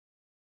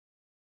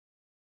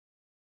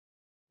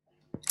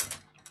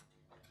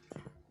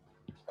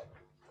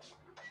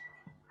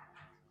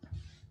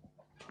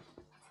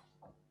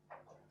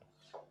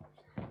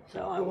So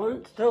I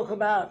want to talk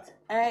about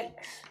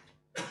X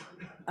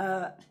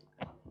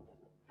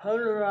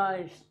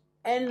polarized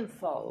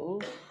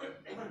n-fold.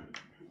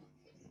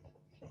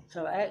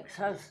 So X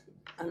has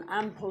an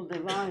ample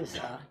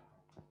divisor,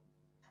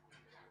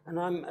 and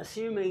I'm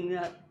assuming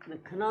that the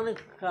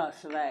canonical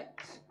class of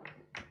X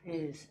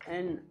is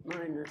n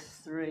minus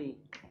 3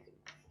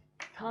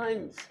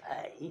 times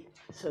A.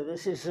 So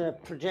this is a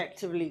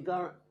projectively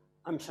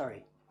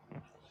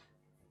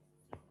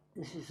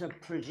this is a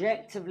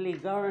projectively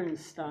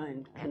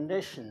Gorenstein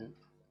condition,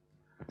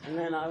 and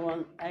then I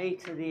want A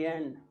to the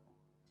n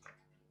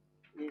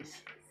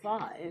is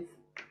 5.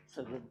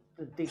 So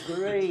the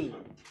degree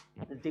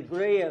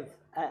of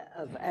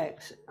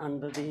X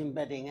under the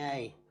embedding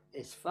A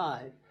is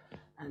 5,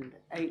 and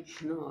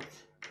H naught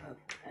of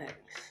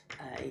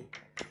XA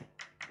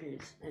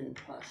is n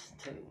plus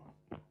 2.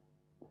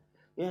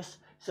 Yes,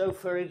 so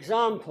for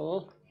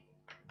example,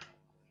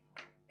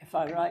 if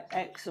I write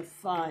X of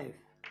 5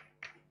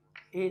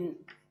 in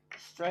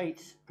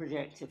straight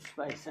projective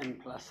space n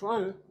plus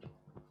 1,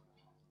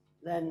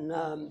 then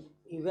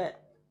you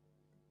get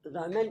the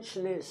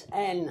dimension is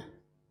n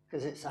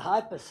because it's a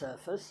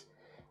hypersurface.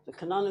 The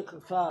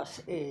canonical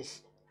class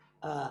is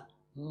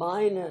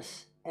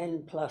minus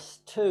n plus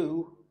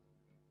 2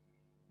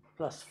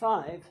 plus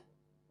 5,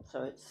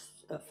 so it's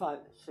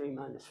 3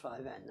 minus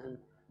 5n, and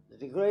the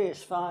degree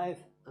is 5,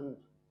 and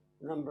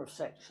the number of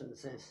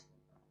sections is.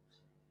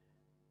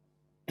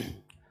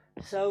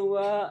 So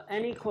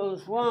n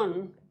equals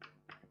 1,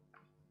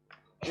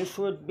 this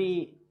would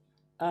be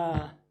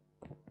a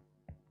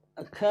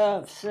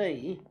curve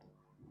C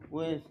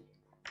with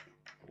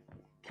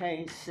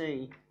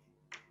KC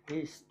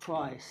is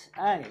twice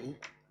A,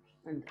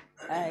 and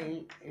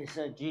A is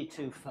a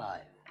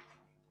G25.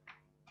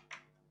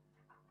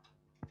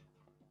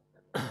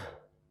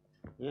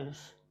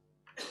 Yes.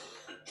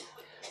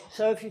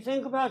 So if you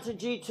think about a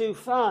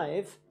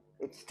G25,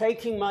 it's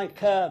taking my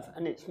curve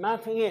and it's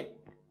mapping it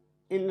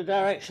in the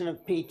direction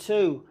of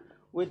P2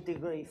 with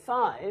degree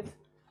 5,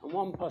 and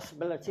one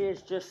possibility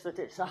is just that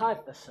it's a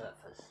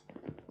hypersurface,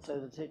 so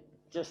that it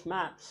just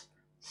maps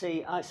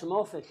C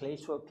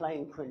isomorphically to a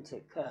plane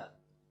quintic curve.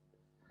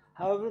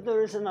 However,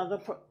 there is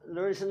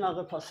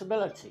another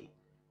possibility.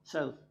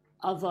 So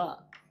other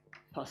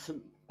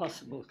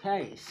possible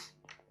case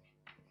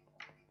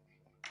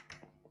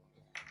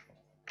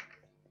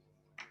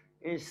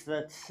is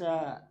that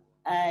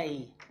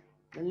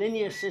the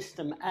linear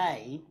system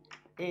A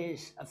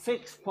is a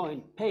fixed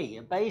point P,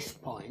 a base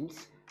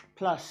point,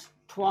 plus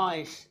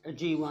twice a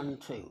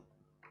G12.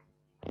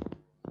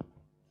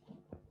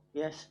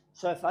 Yes,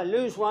 so if I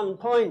lose one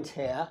point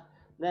here,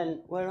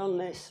 then we're on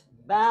this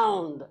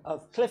bound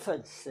of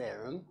Clifford's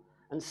theorem,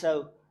 and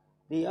so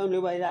the only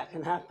way that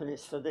can happen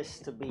is for this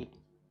to be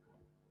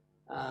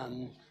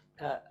a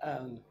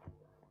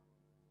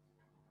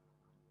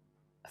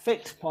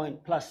fixed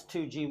point plus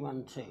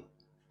 2G12.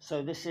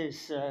 So this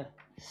is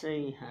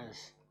C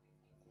has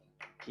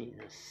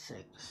genus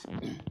 6.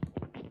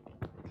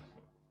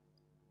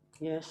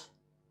 Yes,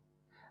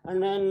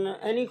 and then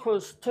n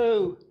equals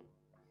 2.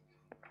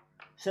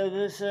 So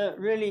there's a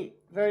really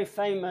very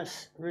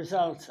famous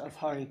result of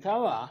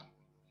Horikawa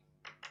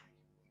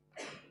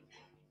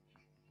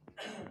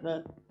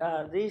that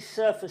these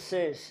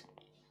surfaces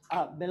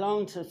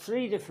belong to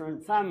 3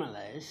 different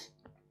families.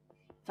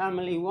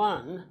 Family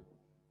 1,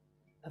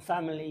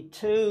 family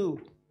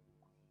 2.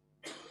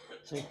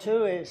 So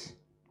 2 is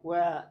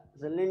where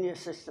the linear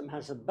system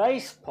has a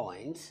base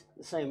point,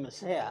 the same as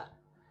here,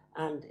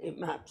 and it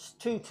maps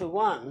 2 to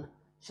 1,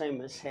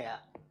 same as here,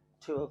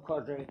 to a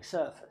quadratic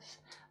surface.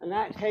 And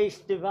that case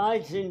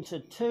divides into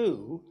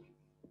 2,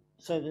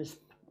 so there's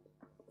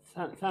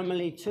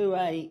family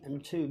 2A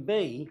and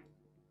 2B,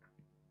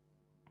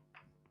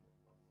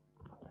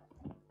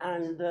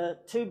 and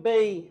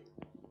 2B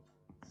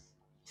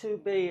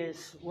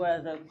is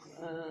where the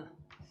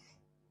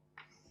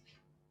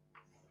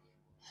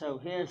so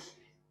here's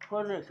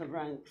quadratic of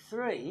rank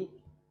 3,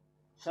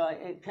 so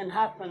it can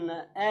happen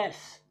that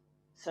S,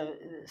 so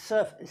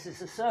this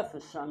is a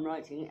surface, so I'm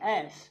writing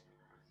S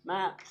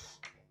maps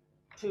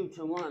 2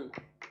 to 1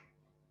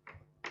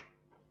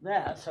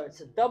 there, so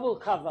it's a double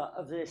cover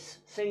of this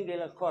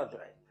singular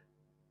quadratic.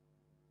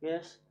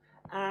 Yes,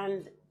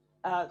 and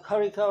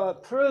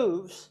Horikawa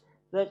proves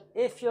that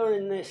if you're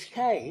in this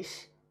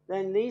case,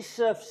 then these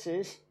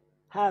surfaces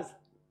have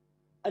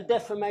a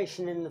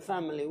deformation in the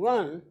family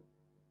 1,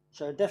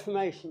 so a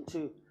deformation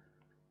to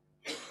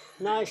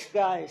nice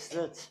guys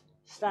that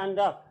stand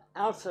up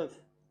out of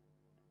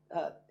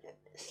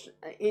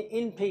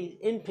in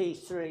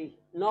P3,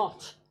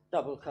 not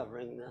double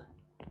covering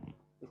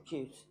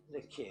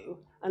the Q,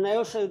 and they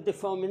also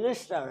deform in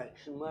this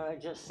direction, where I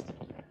just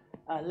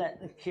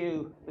let the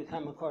Q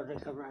become a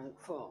quadratic of rank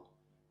 4.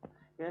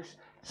 Yes,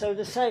 so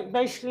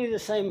basically the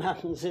same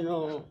happens in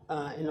all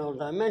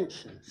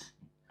dimensions,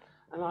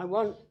 and I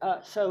want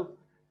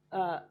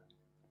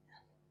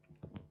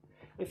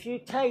if you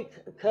take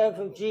a curve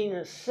of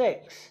genus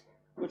 6,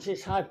 which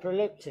is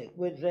hyperelliptic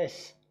with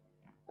this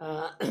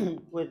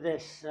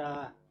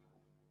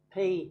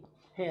P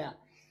here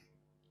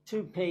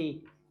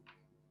 2p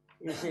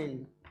is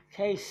in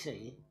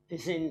KC,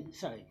 is in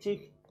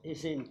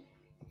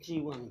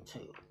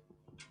G12,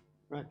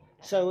 right?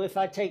 So if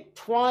I take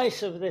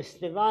twice of this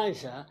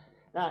divisor,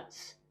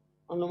 that's,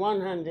 on the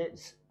one hand,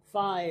 it's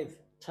 5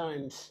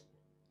 times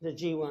the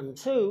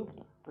G12,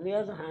 on the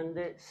other hand,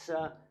 it's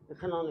the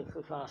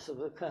canonical class of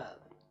the curve.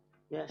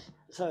 Yes,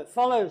 so it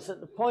follows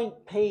that the point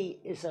P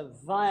is a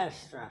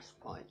Weierstrass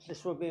point.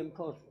 This will be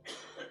important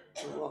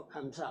for what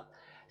comes up.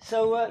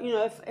 So, you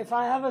know, if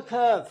I have a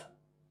curve,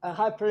 a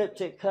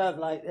hyperelliptic curve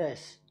like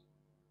this,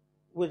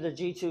 with a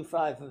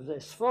G25 of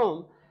this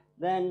form,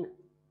 then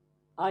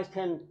I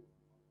can,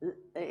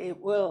 it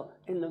will,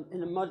 in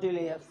the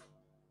moduli of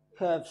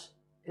curves,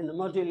 in the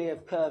moduli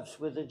of curves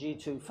with a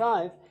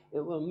G25,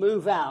 it will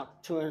move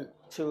out to a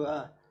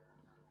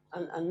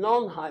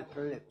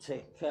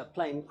non-hyperelliptic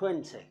plane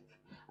quintic.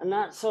 And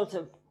that's sort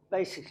of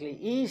basically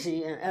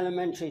easy and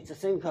elementary to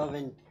think of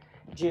in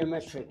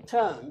geometric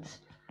terms.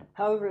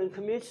 However, in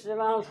commutative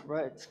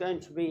algebra, it's going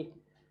to be,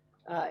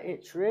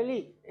 it's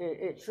really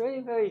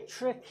very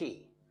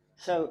tricky.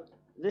 So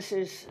this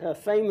is a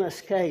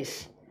famous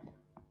case.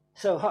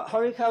 So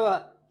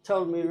Horikawa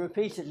told me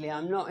repeatedly,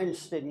 I'm not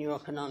interested in your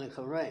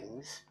canonical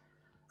rings,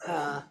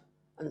 and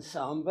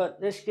so on,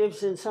 but this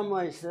gives in some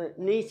ways the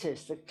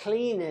neatest, the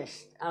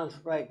cleanest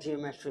algebraic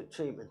geometric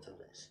treatment of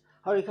this.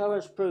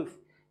 Horikawa's proof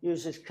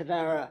uses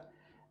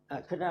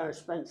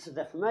Kadara-Spencer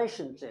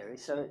deformation theory,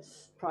 so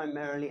it's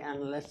primarily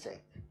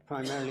analytic,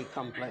 primarily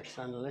complex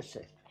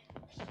analytic.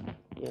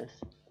 Yes.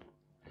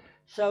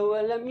 So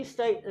let me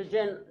state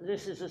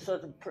this is a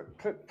sort of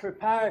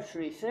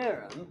preparatory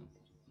theorem.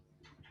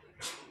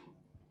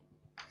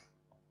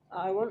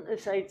 I want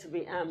this A to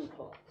be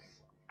ample,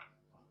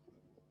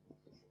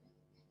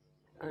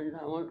 and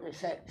I want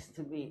this X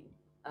to be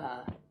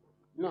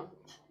not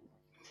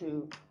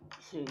too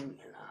singular.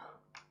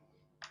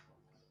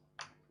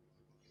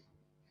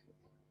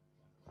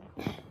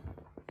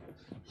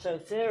 So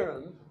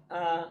theorem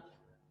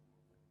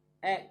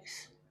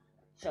X,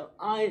 so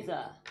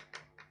either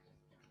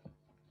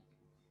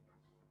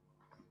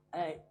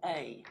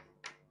A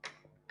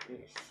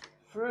is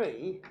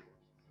free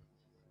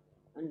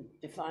and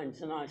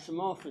defines an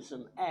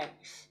isomorphism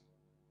X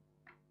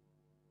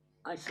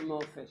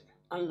isomorphic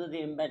under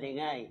the embedding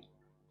A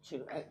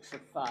to X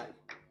of 5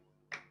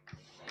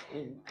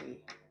 in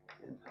P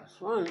n plus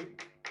 1,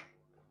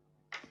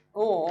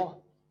 or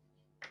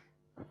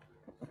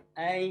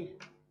A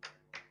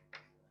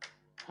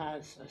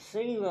has a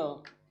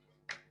single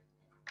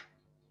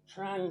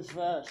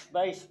transverse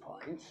base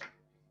point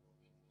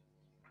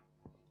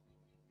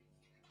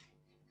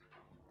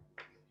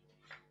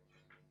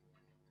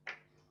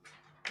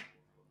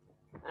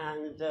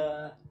and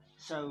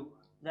so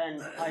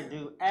then I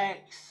do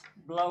X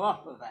blow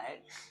up of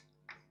X.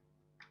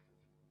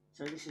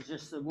 So this is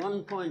just the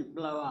 1 point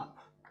blow up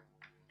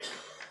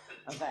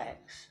of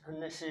X,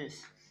 and this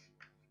is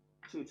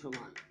 2 to 1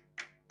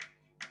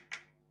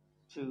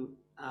 to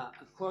a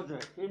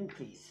quadratic in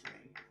P3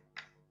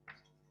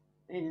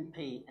 in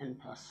P n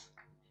plus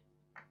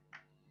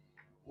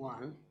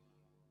 1.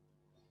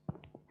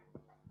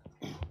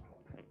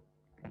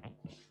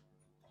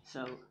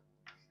 So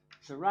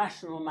it's a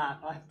rational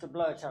map. I have to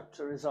blow it up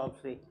to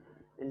resolve the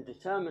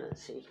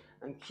indeterminacy,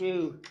 and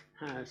Q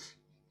has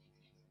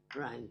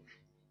rank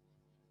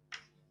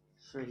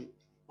 3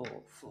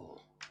 or 4.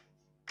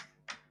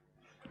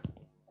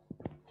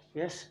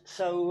 Yes,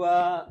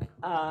 so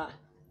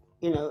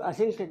you know, I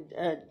think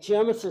a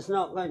geometer's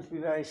not going to be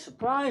very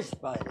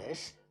surprised by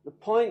this. The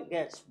point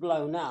gets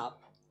blown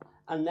up,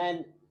 and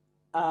then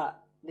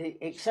the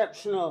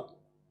exceptional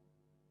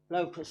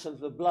locus of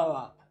the blow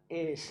up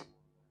is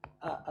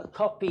a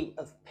copy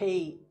of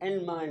P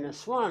n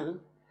minus 1,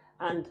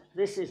 and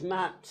this is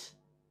mapped,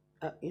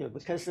 you know,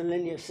 because the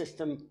linear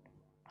system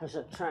has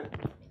a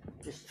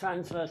this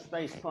transverse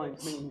base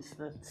point means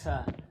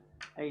that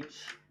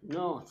H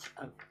naught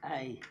of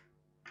A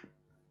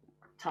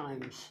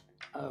times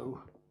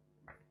O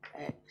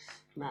X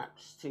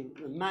maps to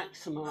the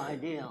maximal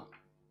ideal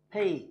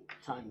P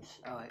times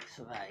OX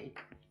of A.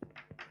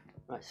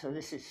 Right, so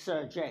this is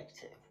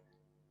surjective.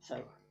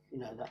 So, you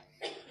know, that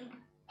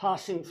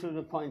passing through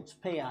the points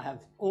P, I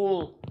have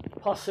all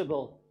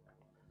possible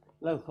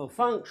local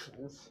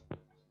functions,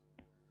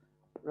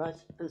 right?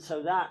 And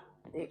so that,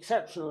 the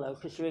exceptional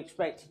locus, you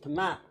expect it to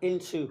map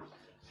into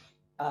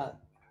a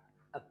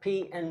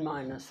P n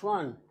minus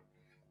 1.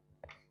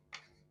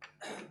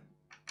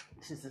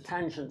 This is the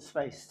tangent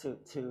space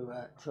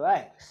to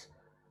X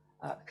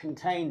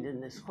contained in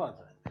this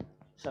quadratic.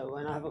 So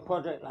when I have a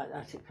quadratic like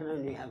that, it can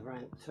only have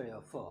rank 3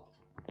 or 4.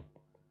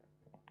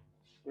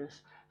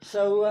 Yes.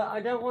 So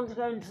I don't want to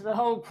go into the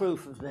whole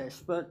proof of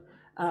this, but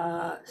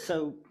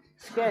so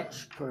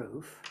sketch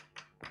proof.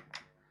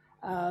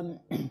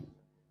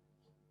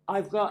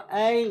 I've got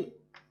A.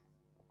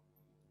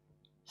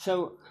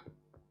 So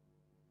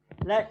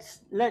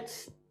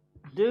let's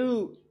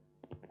do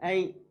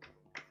a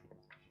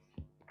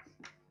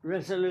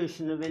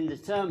resolution of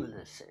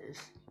indeterminacies.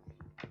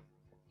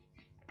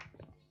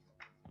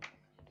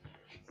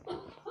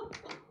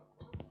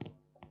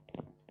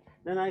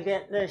 then I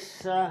get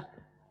this,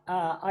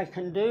 I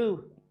can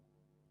do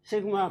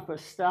sigma upper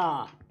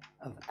star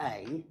of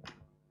A,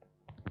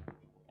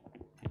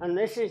 and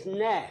this is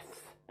nef,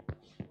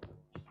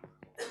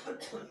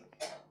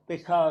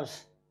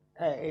 because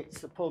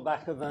it's the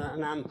pullback of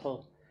an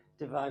ample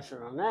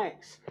divisor on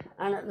X,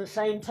 and at the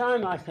same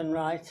time I can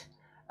write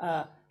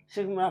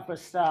sigma upper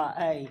star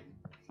A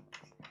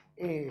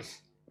is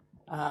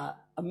a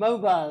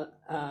mobile,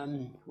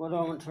 what do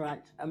I want to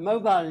write? A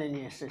mobile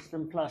linear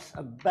system plus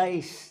a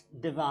base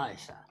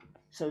divisor.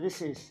 So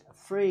this is a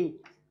free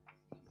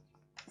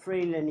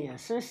linear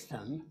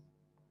system,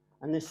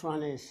 and this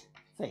one is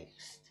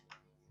fixed.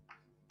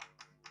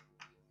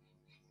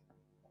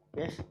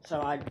 Yes,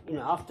 so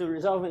after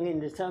resolving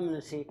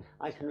indeterminacy,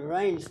 I can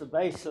arrange the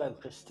base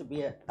locus to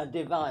be a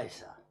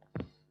divisor,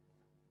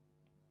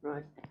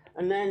 right?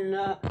 And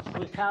then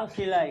we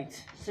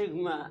calculate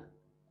sigma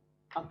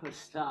upper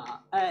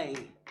star A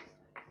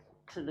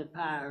to the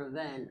power of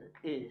n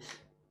is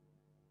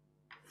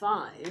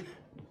 5,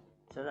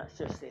 so that's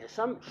just the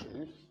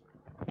assumption.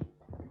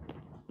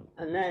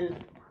 And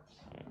then,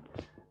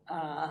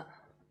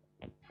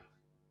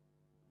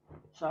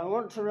 so I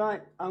want to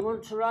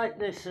write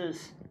this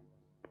as,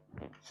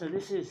 so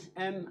this is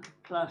m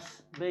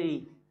plus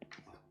b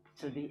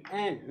to the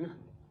n,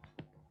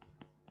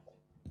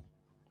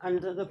 and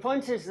the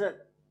point is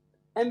that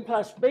m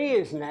plus b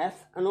is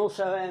nef, and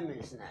also m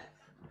is nef.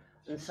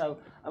 And so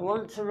I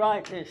want to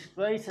write this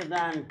greater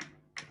than,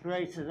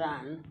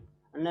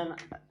 and then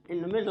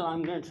in the middle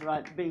I'm going to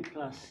write b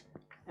plus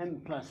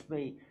m plus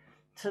b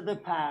to the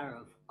power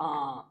of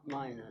r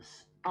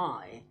minus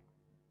I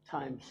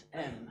times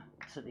m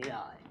to the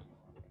I.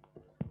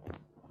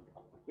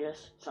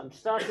 Yes, so I'm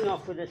starting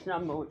off with this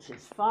number, which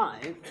is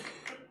 5,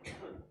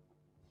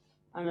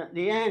 and at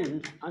the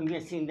end I'm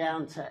getting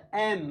down to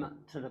m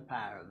to the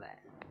power of n.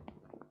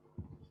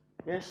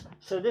 Yes,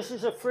 so this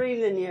is a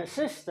free linear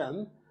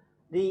system.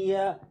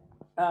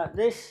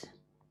 This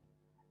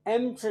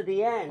m to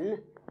the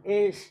n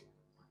is,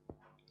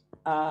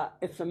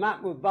 if the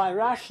map were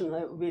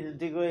birational, it would be the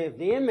degree of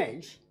the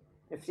image.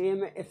 If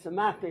the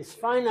map is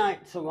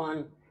finite to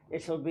 1,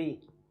 it'll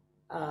be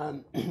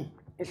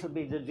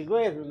the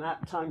degree of the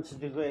map times the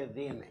degree of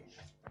the image.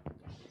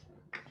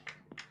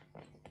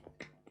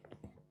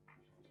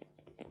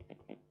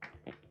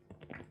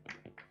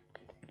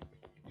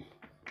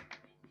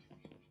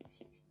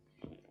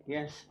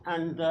 Yes,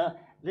 and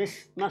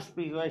this must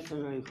be greater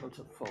than or equal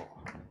to 4.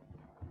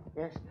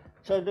 Yes,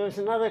 so there's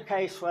another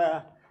case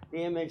where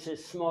the image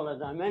is smaller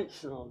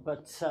dimensional,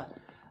 but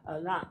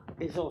that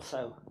is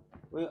also,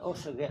 we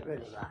also get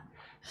rid of that.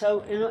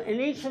 So in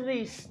each of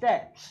these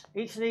steps,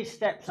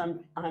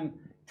 I'm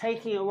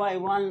taking away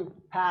one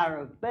power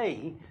of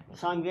b,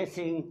 so I'm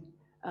getting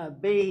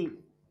b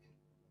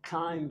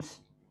times,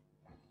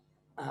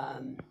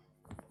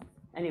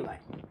 anyway.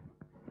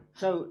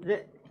 So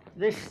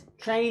this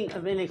chain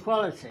of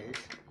inequalities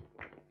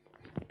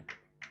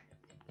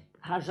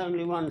has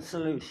only one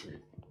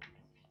solution.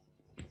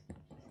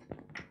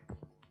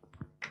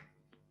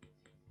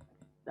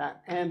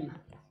 That m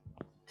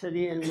to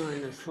the n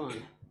minus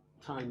 1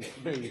 times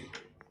b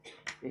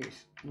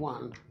is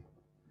 1,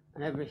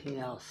 and everything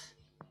else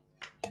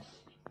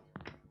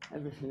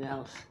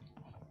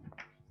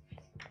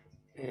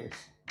is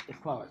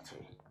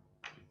equality.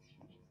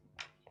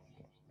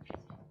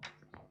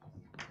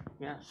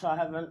 Yeah, so I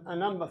have a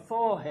number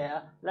 4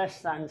 here,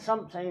 less than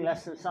something,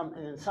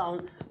 and so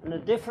on. And the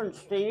difference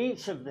between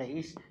each of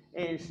these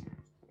is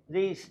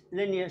these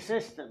linear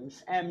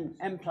systems,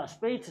 m plus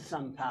b to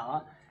some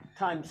power,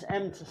 times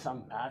m to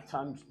some power,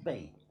 times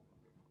b.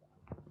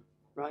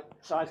 Right?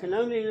 So I can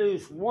only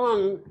lose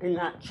one in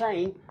that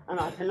chain, and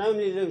I can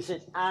only lose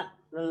it at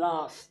the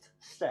last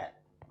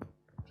step.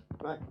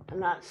 Right?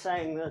 And that's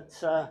saying that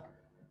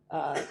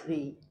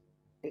the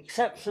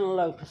exceptional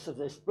locus of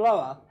this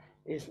blow-up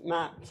is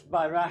mapped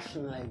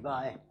birationally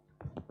by,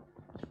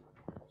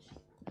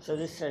 so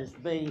this says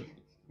b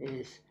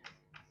is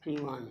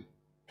p1,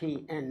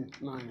 pn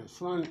minus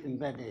 1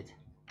 embedded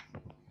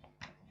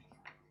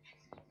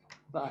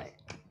by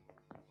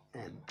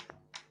m.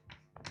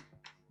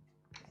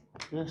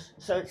 Yes,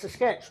 so it's a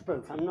sketch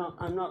proof. I'm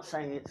not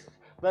saying it's,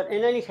 but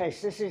in any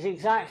case, this is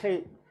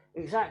exactly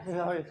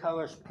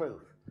Horikawa's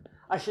proof.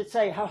 I should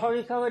say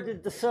Horikawa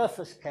did the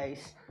surface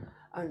case,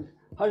 and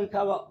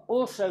Horikawa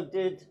also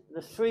did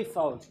the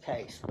threefold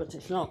case, but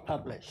it's not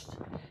published.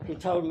 He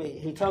told me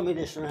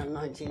this around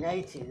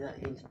 1980 that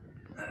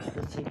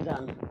he'd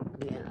done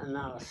the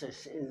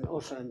analysis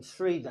also in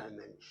 3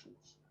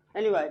 dimensions.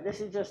 Anyway,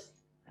 this is just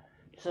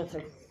sort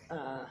of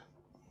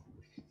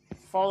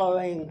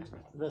following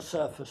the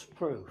surface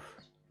proof.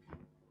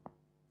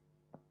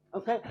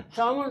 Okay,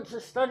 so I want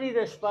to study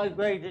this by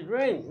graded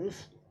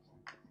rings.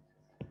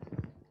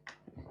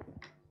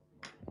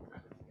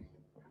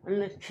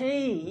 And the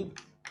key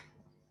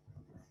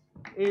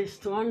is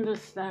to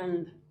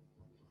understand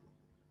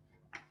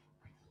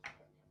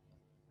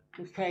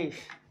the case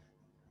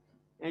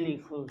n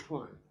equals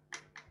 1.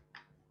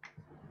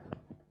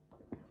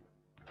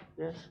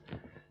 Yes?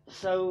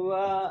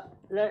 So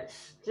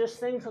let's just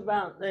think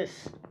about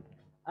this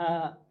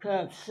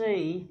curve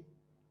C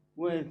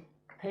with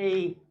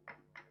P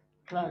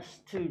plus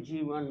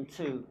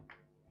 2G12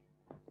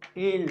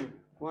 in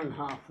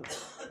 1/2 of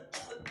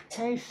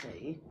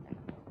KC.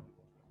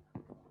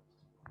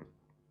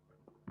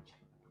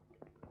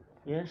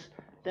 Yes,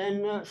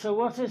 then so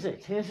what is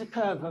it? Here's a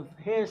curve of,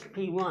 here's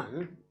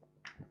P1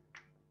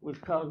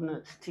 with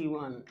coordinates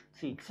T1,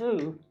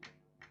 T2.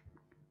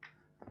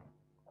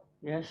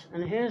 Yes,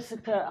 and here's the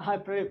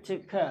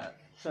hyperelliptic curve.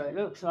 So it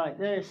looks like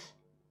this.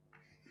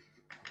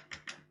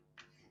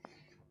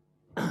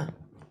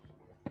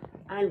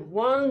 And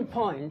one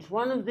point,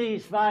 one of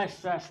these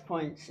Weierstrass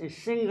points is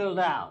singled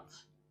out.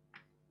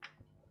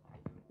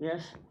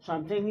 Yes, so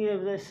I'm thinking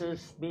of this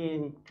as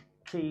being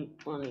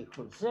T1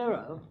 equals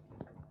 0.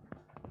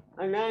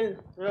 And then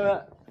there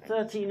are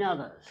 13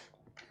 others.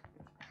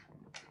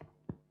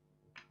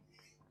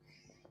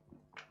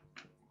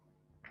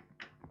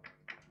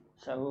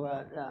 So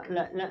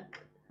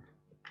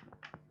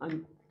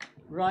I'm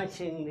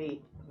writing the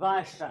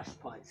Weierstrass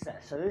points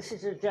there. So this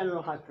is a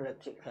general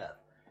hyperelliptic curve.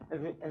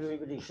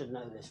 Everybody should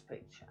know this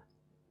picture.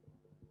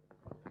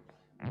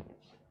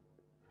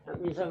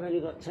 That means I've only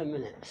got 10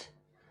 minutes.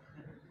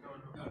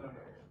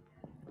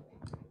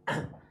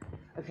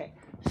 Okay,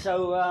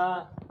 so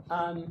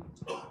I'm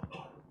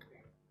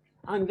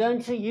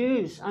going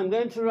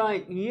to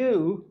write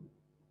U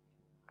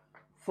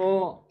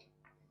for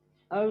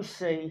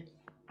OC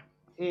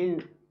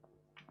in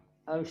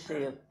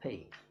OC of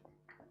P.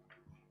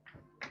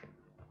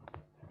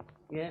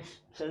 Yes,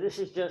 so this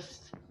is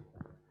just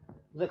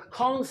the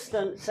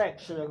constant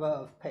section of O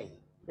of P.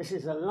 This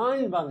is a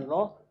line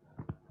bundle,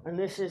 and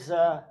this is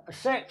a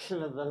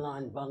section of the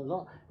line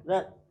bundle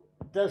that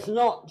does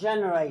not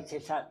generate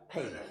it at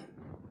P.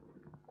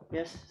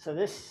 Yes, so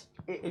this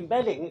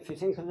embedding, if you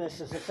think of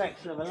this as a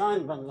section of a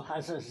line bundle,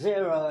 has a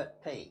 0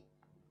 at P.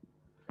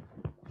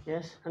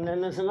 Yes, and then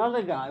there's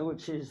another guy,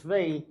 which is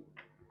V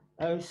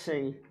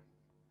OC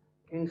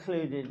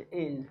included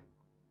in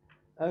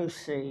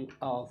OC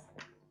of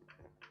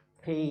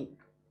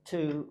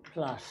P2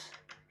 plus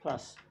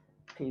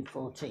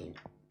P14.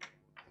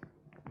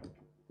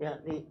 Yeah,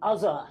 the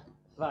other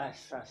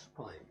Weierstrass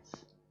points.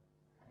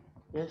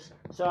 Yes,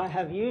 so I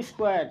have U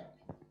squared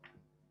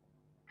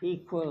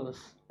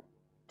equals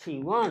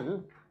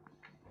T1,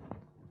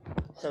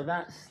 so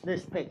that's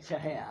this picture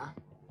here.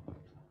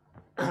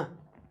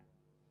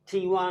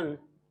 T1,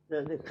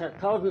 the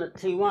coordinate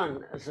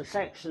T1 as a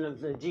section of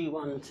the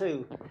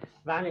G12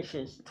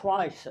 vanishes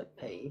twice at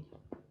P.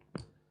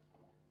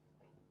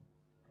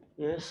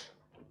 Yes,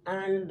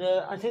 and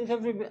I think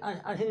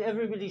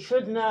everybody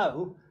should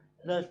know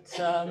that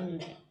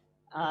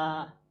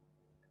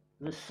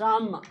the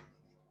sum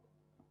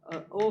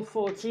of all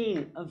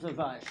 14 of the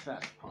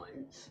Weierstrass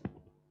points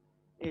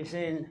is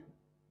in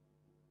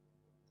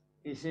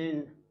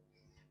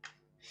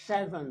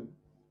 7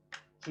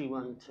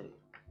 G12.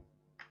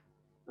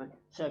 Right.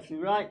 So if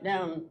you write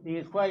down the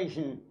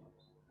equation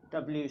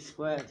W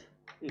squared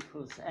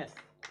equals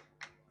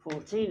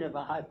F14 of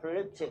a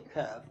hyperelliptic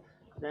curve,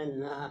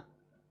 then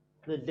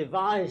the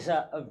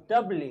divisor of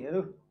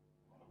W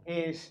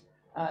is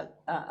a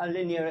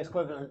linear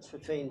equivalence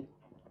between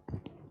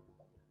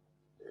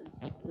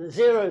the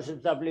zeros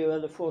of W are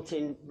the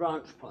 14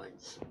 branch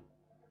points.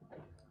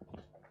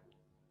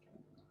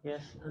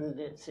 Yes, and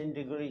it's in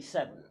degree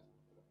 7.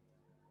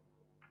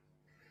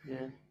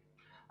 Yeah.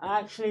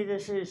 Actually,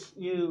 this is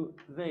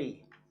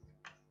UV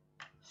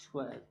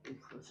squared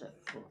equals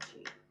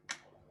F14.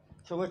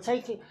 So we're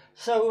taking,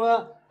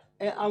 so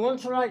I want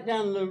to write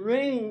down the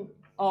ring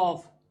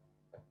of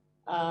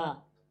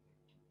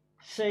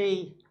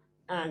C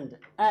and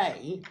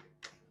A.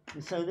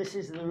 And so this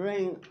is the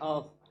ring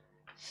of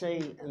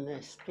C and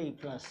this P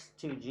plus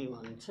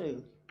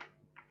 2G12.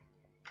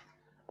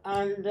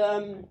 And,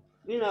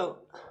 you know,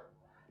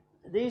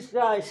 these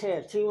guys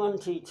here, T1,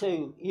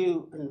 T2,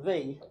 U, and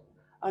V,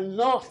 are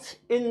not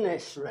in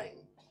this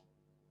ring.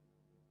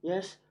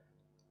 Yes?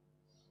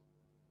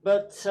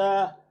 But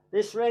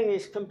this ring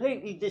is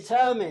completely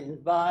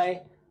determined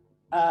by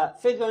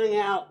figuring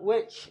out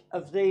which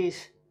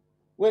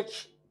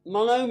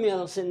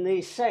monomials in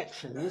these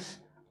sections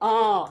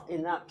are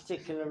in that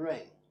particular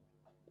ring.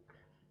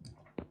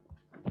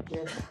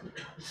 Yes.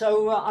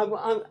 So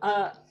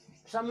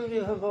some of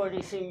you have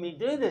already seen me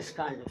do this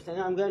kind of thing.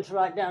 I'm going to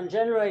write down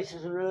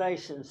generators and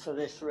relations for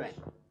this ring.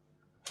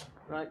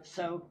 Right,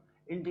 so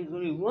in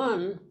degree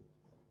 1,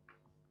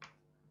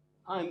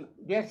 I'm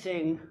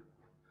getting,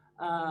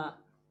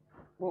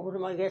 what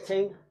am I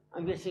getting?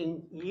 I'm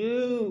getting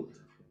U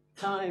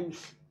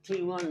times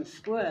T1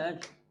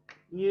 squared,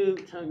 U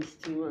times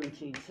T1,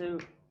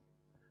 T2,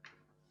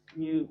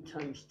 U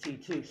times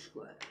T2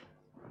 squared.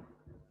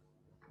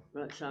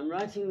 Right, so I'm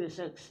writing this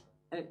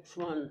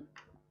x1,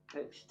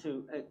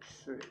 x2,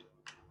 x3.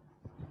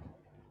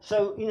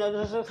 So, you know,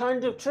 there's a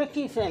kind of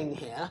tricky thing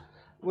here,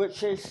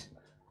 which is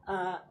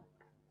I'm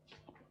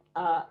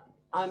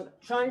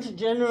trying to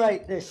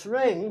generate this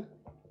ring,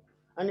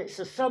 and it's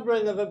a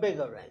subring of a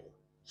bigger ring.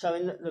 So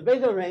in the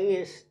bigger ring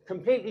is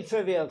completely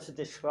trivial to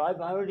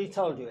describe. I already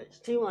told you it's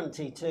T1,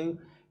 T2,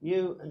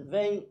 U and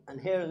V,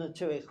 and here are the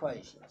two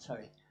equations.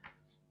 Sorry,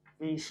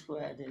 V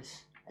squared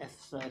is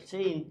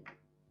F13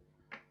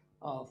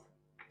 of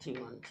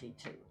T1,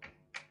 T2.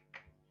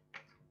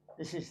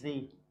 This is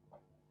the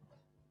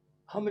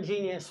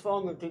homogeneous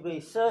form of degree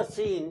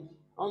 13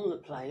 on the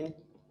plane,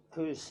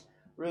 whose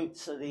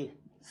roots are the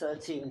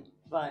 13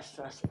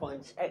 Weierstrass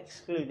points,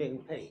 excluding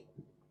P.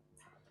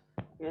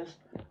 Yes,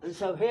 and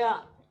so here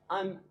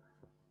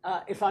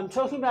if I'm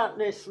talking about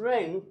this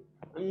ring,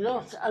 I'm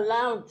not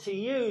allowed to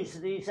use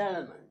these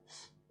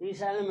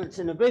elements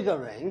in a bigger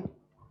ring,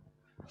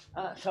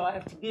 so I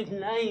have to give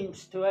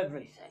names to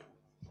everything.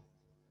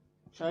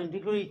 So in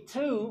degree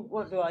 2,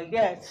 what do I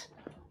get?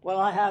 Well,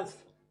 I have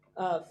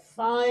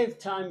 5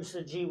 times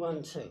the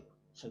G12.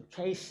 So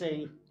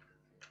Kc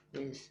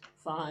is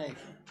 5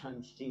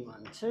 times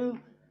G12,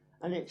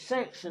 and its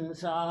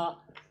sections are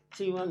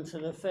T1 to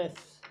the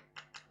 5th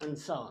and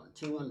so on,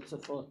 T1 to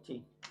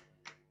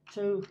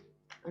 42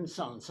 and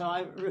so on. So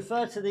I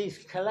refer to these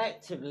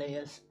collectively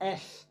as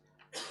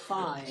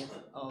S5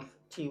 of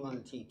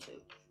T1,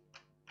 T2.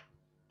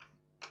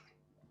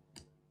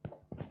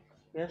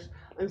 Yes,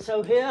 and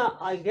so here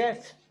I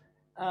get,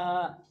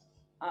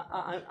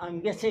 I'm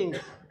getting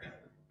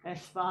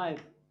S5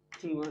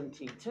 T1,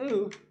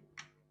 T2,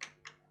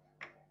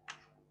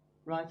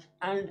 right,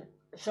 and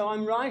so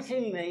I'm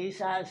writing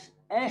these as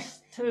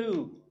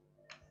S2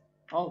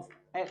 of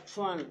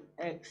X1,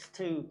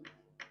 X2,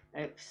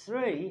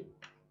 X3,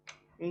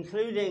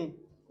 including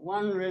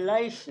one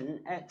relation,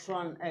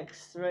 X1,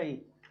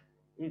 X3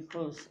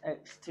 equals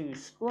X2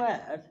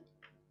 squared.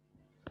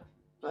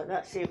 But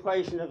that's the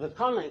equation of the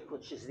conic,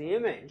 which is the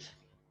image.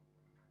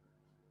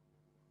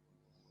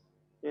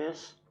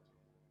 Yes.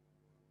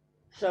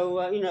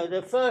 So, you know,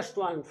 the first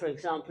one, for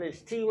example,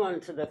 is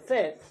T1 to the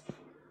 5th,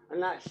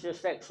 and that's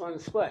just X1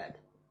 squared.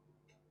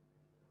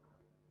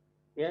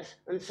 Yes.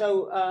 And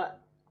so,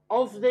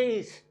 of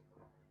these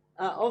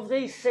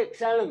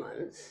 6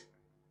 elements,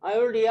 I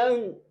already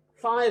own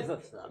 5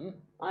 of them.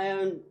 I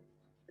own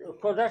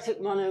quadratic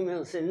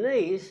monomials in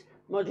these,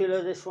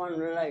 modulo this one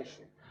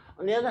relation.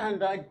 On the other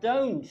hand, I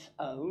don't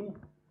own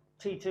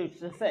T2 to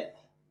the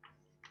 5th.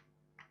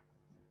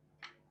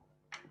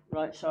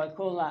 Right, so I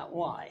call that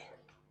Y.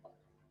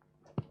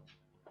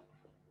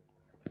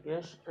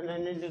 Yes, and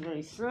then in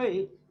degree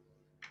 3,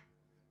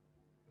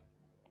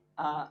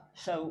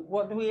 so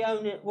what do we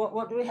own?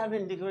 What do we have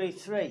in degree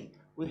 3?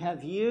 We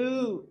have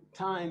U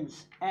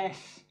times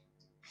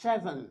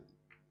S7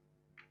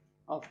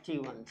 of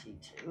T1,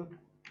 T2.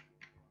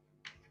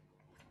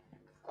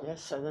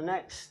 Yes, so the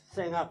next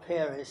thing up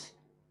here is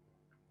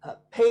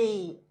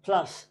P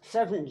plus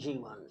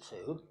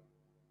 7G12.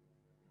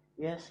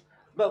 Yes,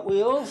 but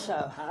we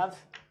also have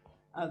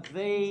a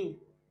V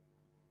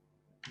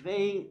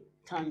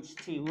times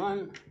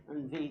T1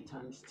 and V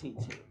times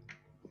T2.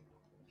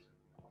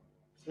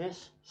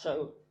 Yes,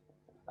 so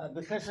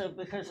because of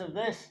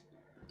this,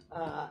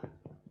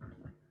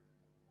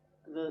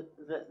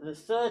 the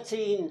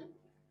 13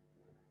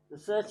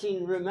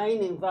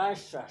 remaining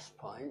Weierstrass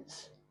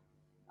points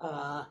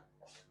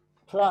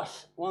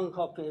plus one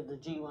copy of the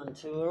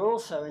G12 are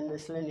also in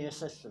this linear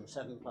system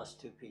 7 plus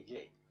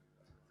 2pg.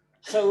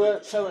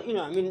 So you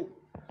know, I mean,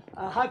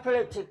 a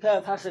hyperelliptic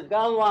curve has a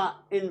Galois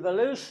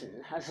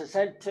involution, has a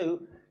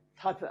Z2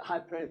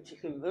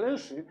 hyperelliptic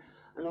involution,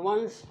 and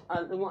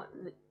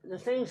the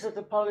things that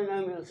are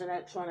polynomials in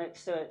x1,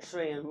 x2,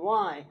 x3, and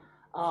y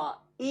are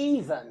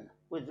even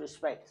with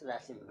respect to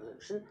that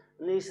involution,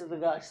 and these are the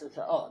guys that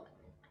are odd.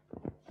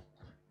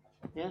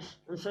 Yes,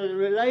 and so the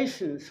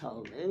relations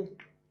holding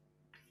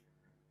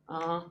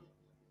are,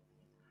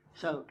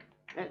 so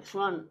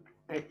x1,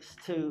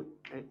 x2,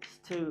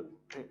 x2,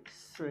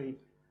 x3,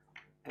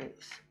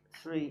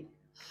 x3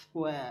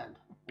 squared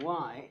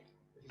y,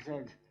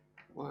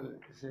 z1,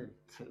 z2.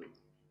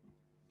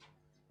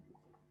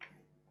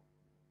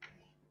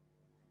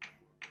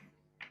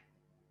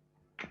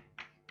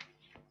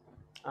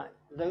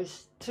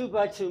 Those 2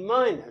 by 2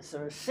 minors,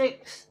 there are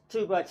 6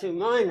 2 by 2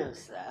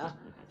 minors there.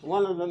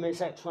 One of them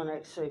is x1,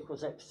 x3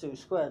 equals x2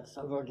 squared,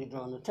 so I've already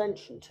drawn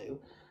attention to.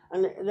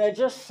 And they're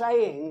just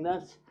saying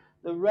that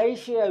the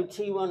ratio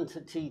T1 to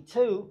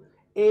T2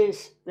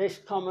 is this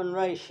common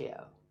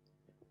ratio.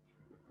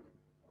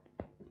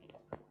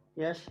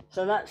 Yes,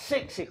 so that's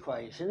 6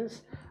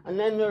 equations. And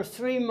then there are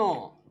 3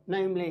 more,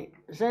 namely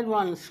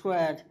z1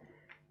 squared,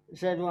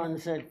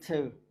 z1,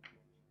 z2,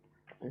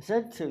 and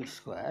z2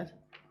 squared.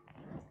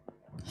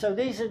 So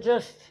these are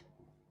just,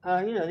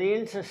 you know, the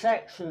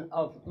intersection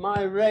of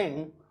my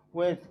ring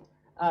with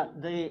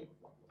the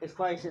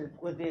equation,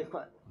 with the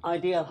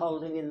ideal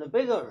holding in the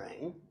bigger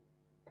ring.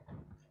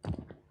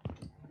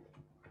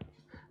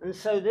 And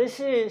so this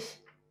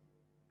is,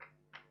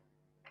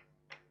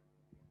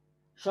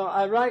 so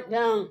I write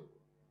down,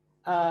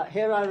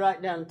 here I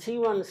write down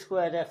T1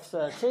 squared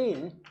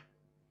F13,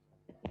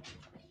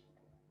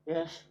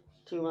 yes,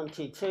 T1,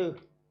 T2,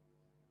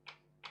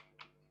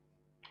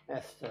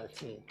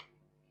 F13.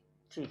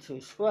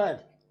 T2 squared.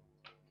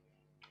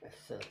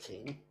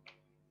 F13.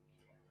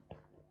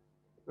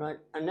 Right,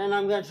 and then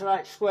I'm going to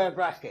write square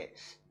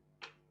brackets.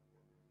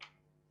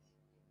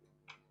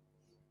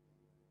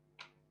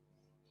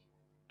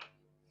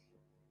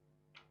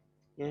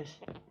 Yes.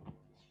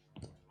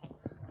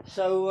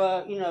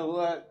 So,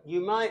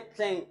 you might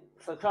think,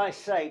 for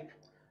Christ's sake,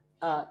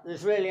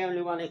 there's really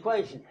only one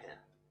equation here.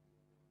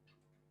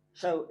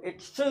 So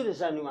it's true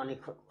there's only one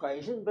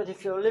equation, but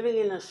if you're living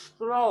in a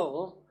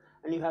scroll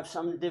and you have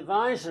some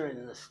divisor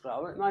in the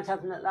scroll, it might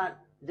happen that that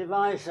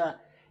divisor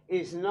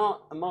is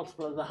not a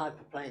multiple of the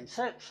hyperplane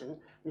section.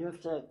 You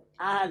have to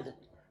add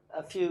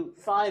a few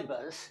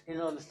fibers in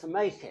order to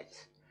make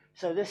it.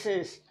 So this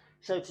is,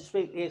 so to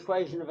speak, the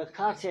equation of a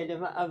Cartier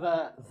of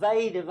a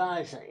Weil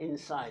divisor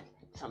inside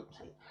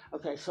something.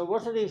 Okay, so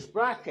what are these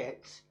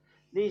brackets?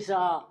 These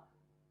are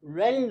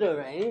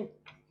rendering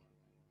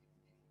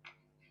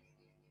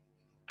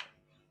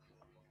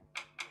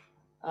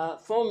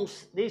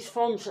these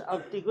forms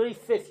of degree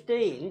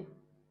 15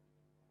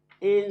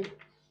 in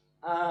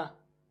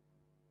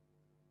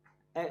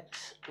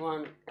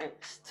x1,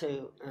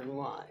 x2, and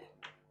y.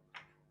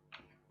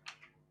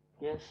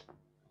 Yes.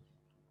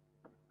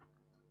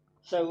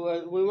 So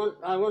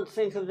I want to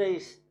think of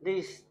these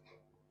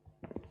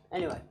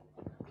anyway.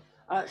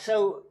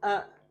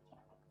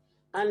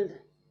 And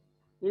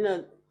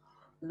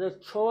the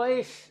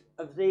choice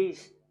of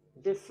these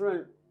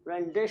different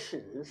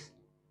renditions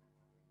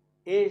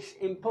is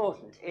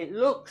important. It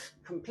looks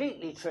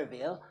completely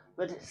trivial,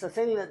 but it's the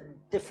thing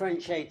that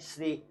differentiates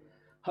the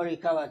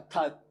Horikawa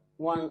type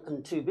 1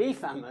 and 2b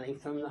family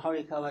from the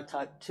Horikawa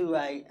type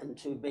 2a and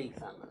 2b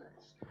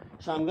families.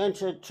 So I'm going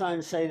to try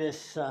and say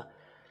this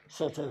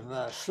sort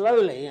of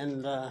slowly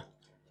and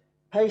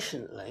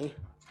patiently.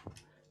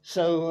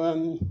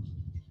 So,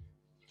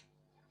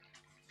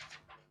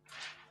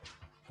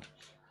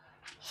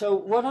 so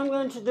what I'm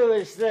going to do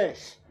is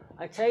this.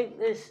 I take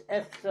this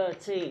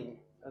F13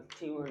 of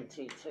T1,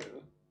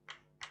 T2,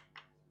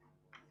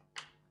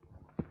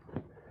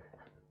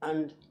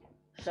 and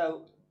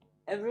so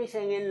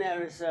everything in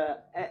there is, the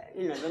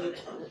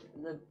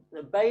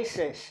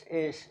basis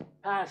is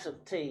powers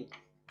of T,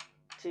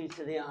 T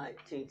to the I,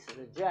 T to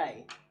the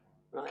J,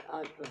 right,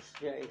 I plus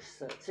J is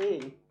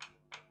 13.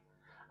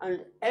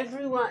 And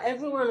every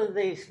one of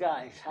these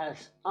guys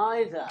has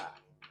either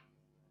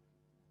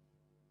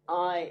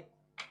I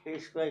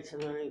is greater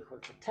than or equal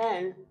to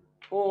 10,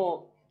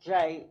 or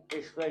J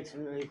is greater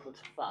than or equal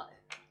to 5.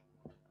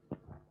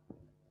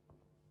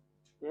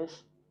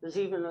 Yes? There's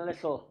even a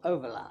little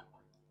overlap.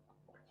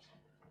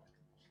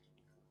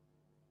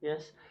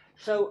 Yes?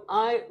 So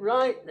I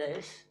write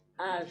this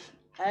as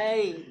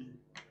A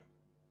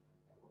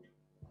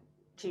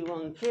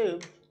T1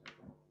 cubed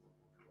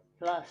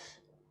plus,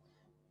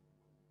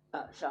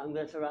 so I'm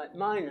going to write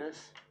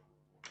minus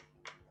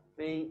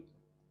B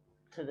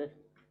to the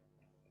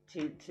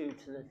T2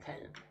 to the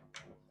 10.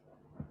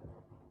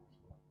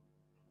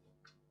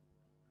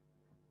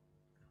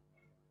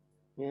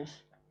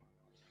 Yes?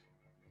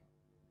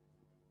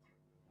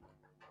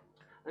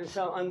 And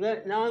so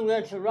now I'm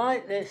going to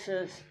write this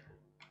as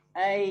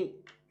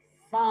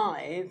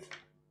A5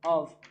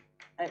 of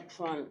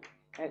x1,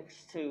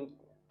 x2,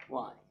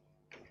 y.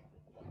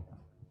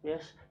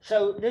 Yes?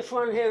 So this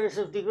one here is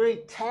of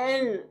degree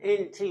 10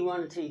 in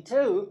T1,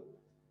 T2,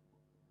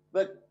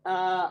 but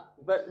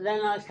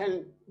then I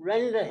can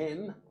render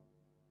him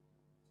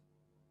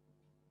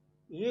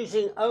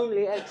using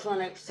only x1,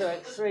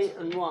 x2, x3,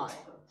 and y.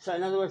 So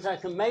in other words, I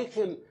can make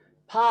him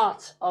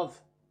part of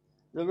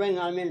the ring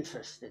I'm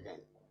interested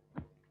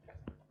in.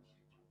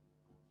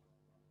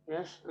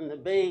 Yes, and the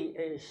B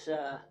is,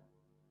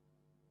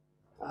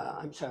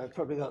 I'm sorry, I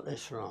probably got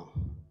this wrong.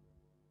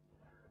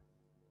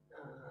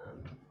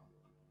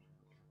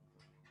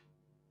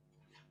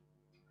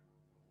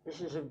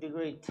 This is of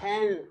degree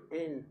 10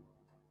 in,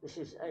 this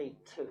is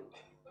A2.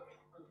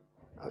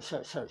 Oh,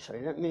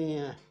 sorry, let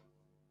me,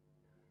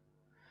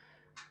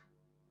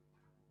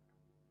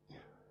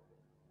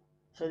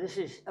 so this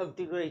is of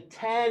degree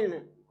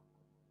 10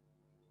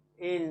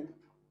 in,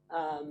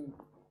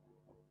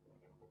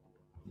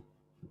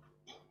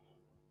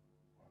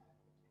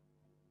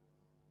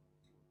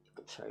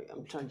 sorry,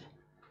 I'm trying to,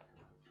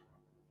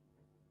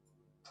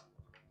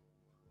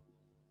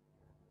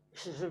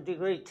 this is of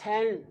degree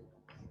 10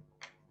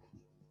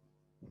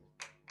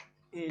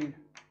 in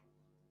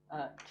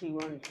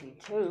T1,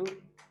 T2,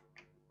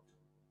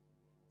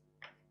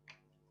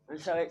 and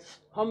so it's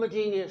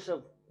homogeneous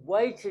of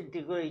weighted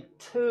degree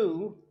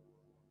 2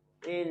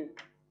 in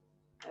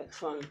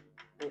x1,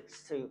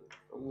 x2,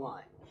 and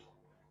y.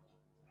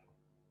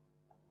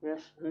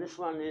 Yes, and this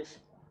one is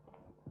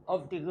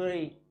of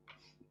degree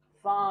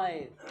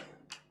 5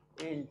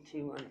 in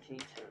T1,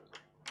 T2.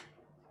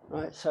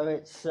 Right, so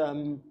it's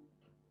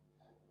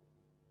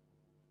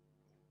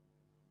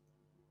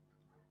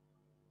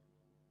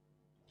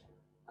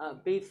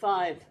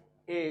B5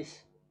 is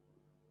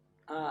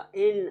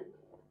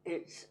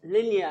it's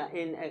linear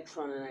in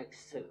x1 and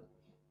x2.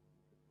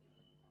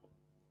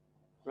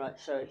 Right,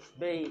 so it's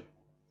B,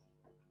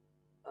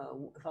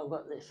 if I've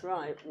got this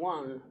right,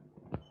 1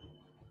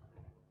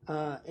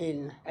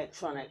 in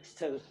x1,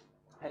 x2,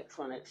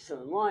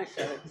 and y.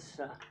 So it's,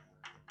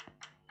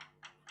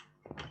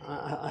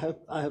 I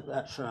hope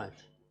that's right.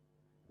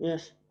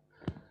 Yes.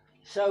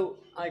 So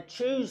I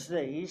choose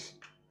these.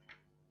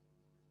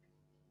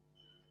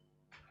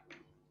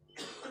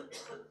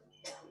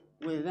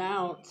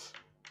 Without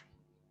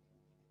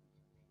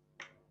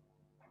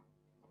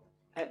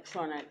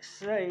x1,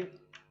 x3,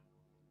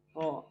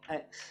 or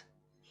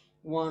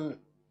x1,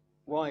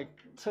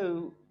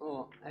 y2,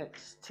 or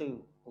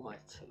x2,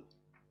 y2.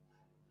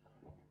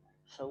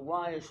 So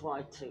y is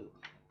y2.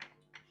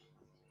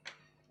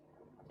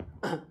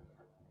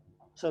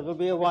 So there'll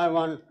be a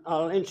y1.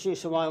 I'll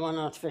introduce a y1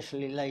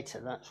 artificially later.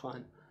 That's why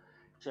I'm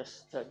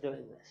just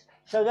doing this.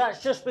 So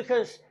that's just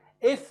because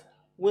if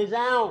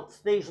without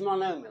these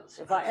monomials,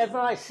 if ever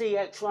I see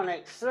x1,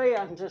 x3,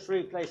 I can just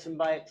replace him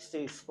by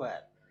x2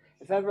 squared.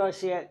 If ever I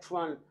see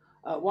x1,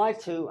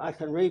 y2, I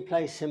can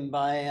replace him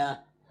by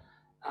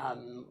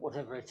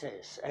whatever it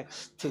is,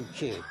 x2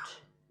 cubed.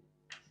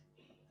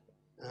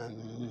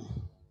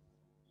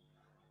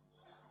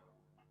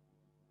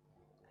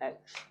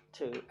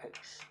 x2,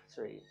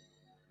 x3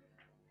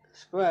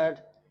 squared,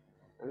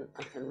 and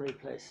I can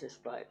replace this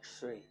by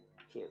x3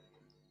 cubed.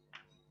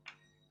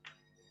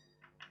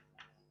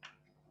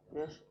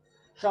 Yes.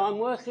 So I'm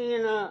working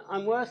in a,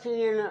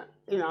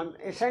 you know, I'm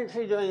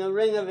essentially doing a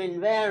ring of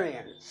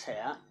invariants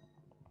here.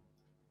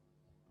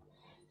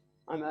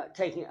 I'm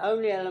taking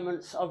only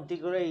elements of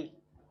degree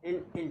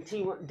in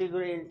T1,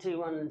 degree in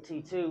T1 and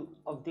T2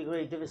 of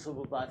degree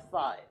divisible by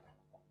 5.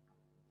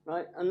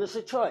 Right? And there's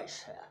a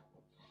choice here.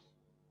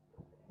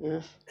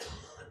 Yes.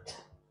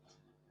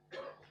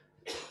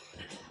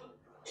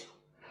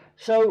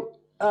 So,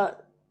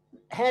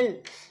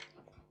 hence,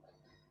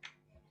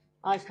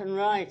 I can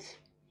write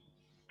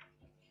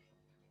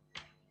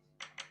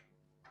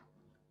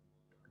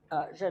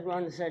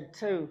Z1,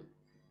 Z2,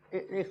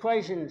 the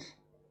equations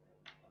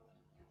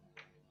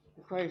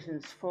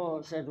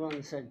for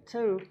Z1,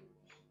 Z2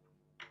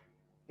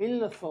 in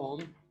the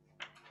form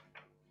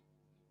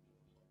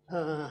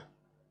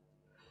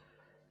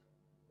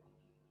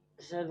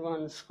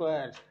Z1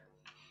 squared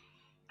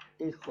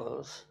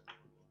equals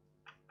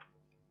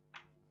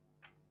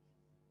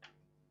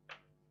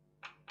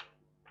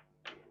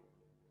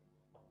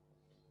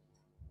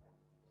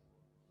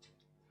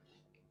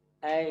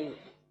A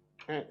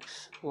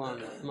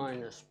x1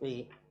 minus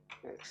b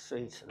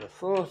x3 to the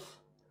fourth,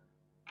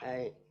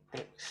 a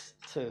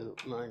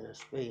x2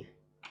 minus b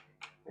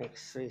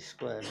x3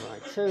 squared by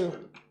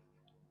 2,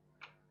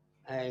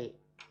 a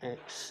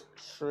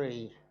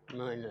x3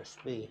 minus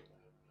b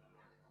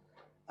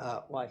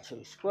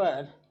y2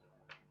 squared.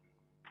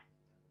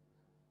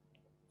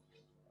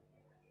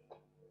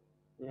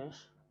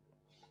 Yes.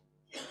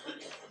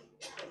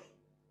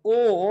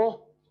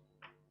 Or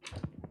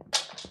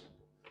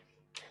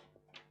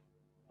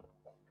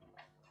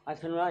I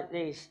can write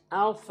these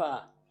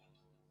alpha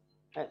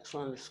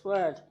x1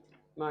 squared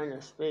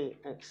minus b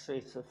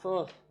x3 to the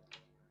fourth,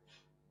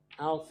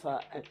 alpha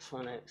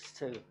x1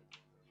 x2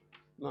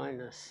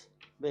 minus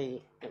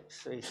b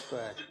x3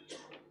 squared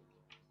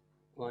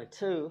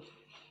y2,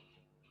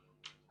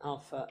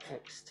 alpha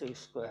x2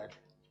 squared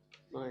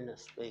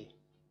minus b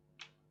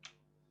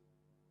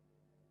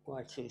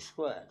y2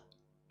 squared.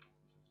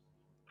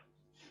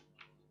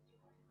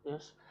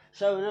 Yes.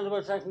 So in other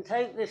words, I can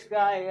take this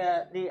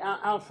guy, the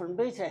alpha and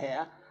beta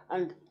here,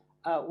 and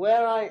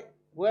where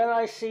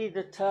I see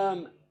the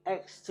term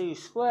x2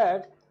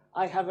 squared,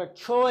 I have a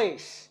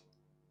choice.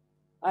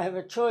 I have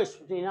a choice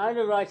between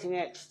either writing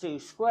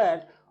x2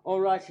 squared or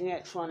writing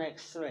x1,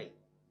 x3.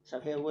 So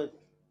here with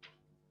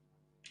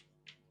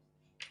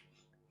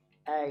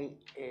A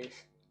is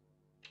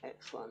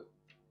x1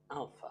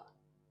 alpha,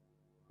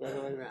 the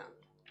other way around.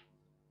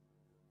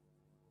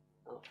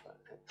 Alpha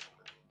x1.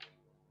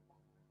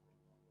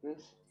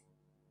 Yes.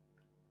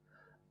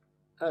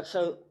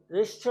 So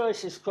this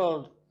choice is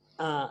called,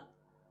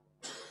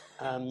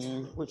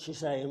 which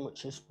is A and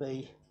which is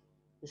B.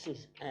 This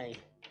is A,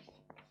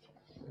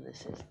 and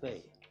this is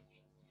B.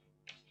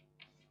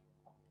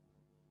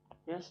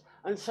 Yes,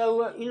 and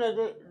so you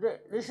know,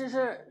 this is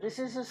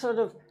a sort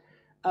of,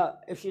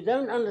 if you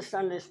don't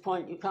understand this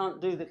point, you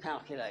can't do the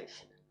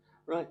calculation,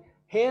 right?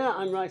 Here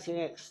I'm writing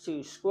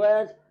x2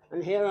 squared,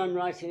 and here I'm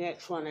writing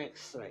x1,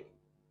 x3.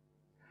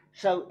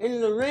 So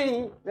in the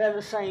ring, they're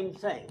the same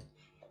thing.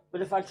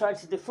 But if I try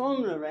to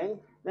deform the ring,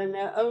 then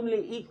they're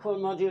only equal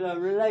modular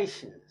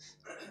relations.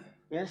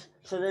 Yes?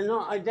 So they're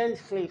not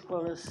identically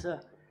equal as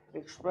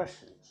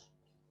expressions.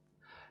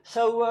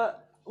 So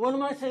what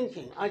am I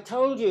thinking? I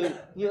told you,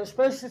 you're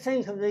supposed to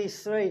think of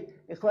these three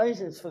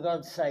equations, for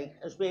God's sake,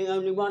 as being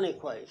only one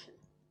equation.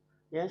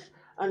 Yes?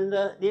 And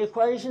the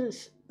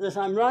equations that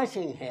I'm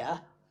writing here,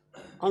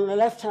 on the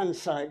left-hand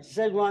side,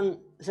 Z1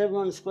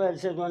 squared,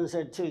 Z1,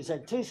 Z2,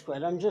 Z2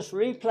 squared, I'm just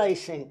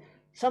replacing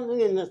something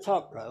in the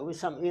top row with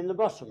something in the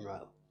bottom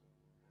row.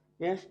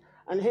 Yes?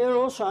 And here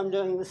also I'm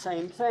doing the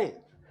same thing.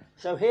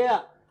 So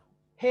here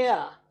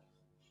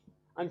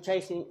I'm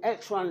taking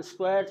x1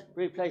 squared,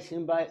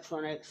 replacing by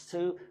x1,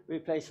 x2,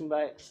 replacing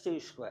by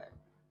x2 squared.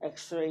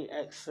 x3,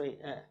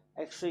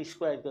 x3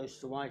 squared goes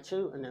to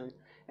y2, and then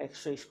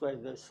x3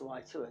 squared goes to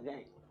y2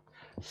 again.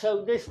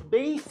 So this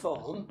B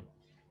form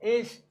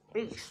is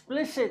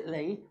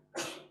explicitly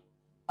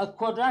a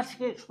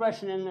quadratic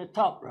expression in the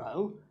top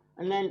row,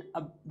 and then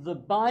the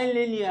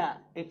bilinear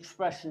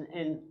expression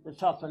in the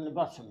top and the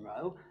bottom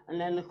row, and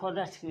then the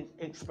quadratic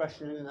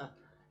expression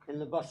in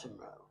the bottom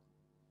row.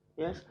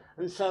 Yes,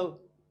 and so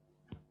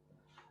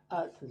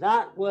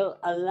that will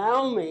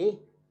allow me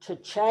to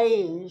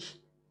change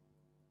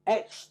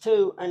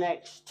x2 and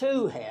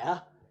x2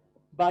 here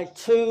by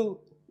two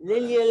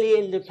linearly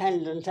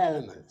independent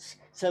elements.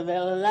 So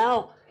they'll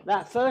allow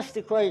that first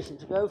equation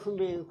to go from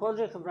being a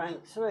quadratic of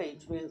rank 3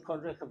 to being a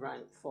quadratic of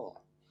rank 4.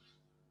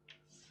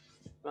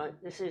 Right,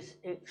 this is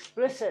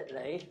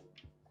explicitly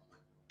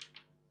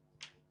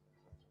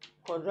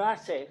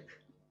quadratic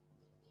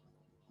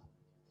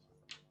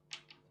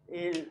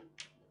in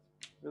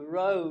the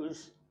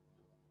rows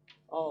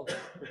of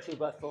the 2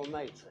 by 4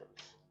 matrix.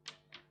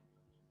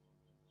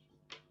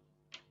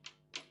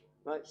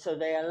 Right, so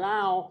they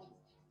allow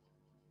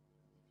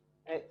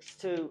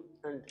x2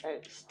 and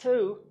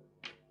x2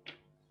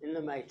 in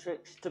the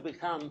matrix to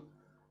become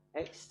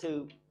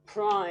x2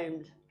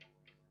 primed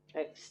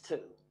x2.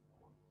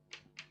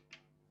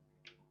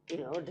 You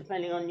know,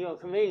 depending on your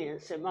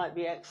convenience, it might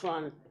be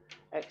x1,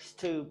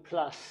 x2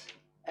 plus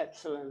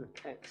epsilon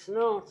x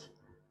naught,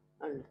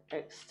 and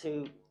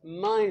x2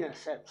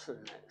 minus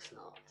epsilon x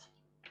naught.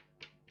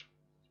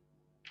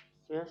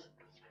 Yes?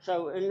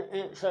 So,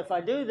 so if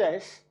I do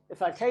this,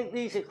 if I take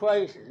these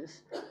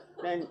equations,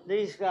 then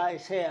these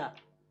guys here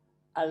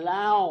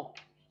allow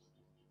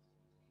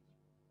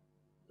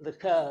the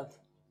curve,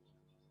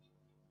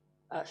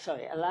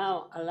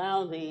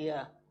 allow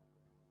the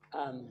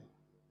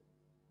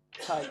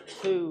type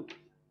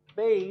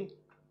 2b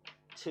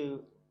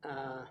to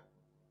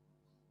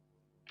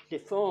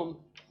deform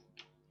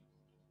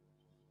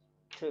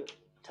to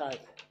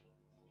type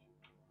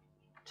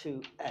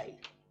 2a.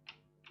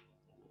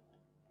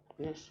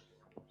 Yes.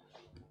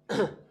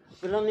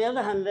 But on the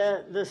other hand,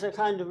 there's a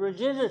kind of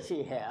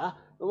rigidity here.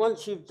 But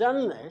once you've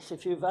done this,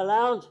 if you've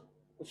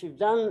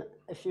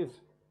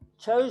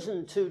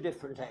chosen two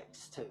different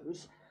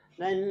x2s,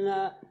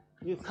 then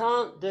you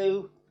can't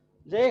do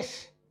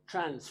this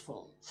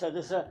transform. So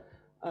there's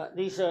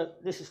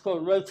this is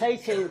called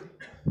rotating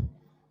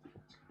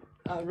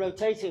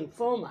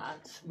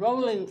formats,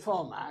 rolling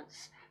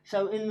formats.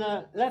 So in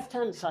the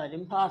left-hand side,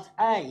 in part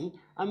A,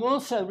 I'm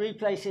also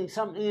replacing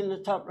something in the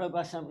top row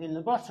by something in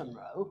the bottom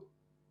row.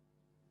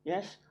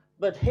 Yes,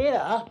 but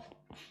here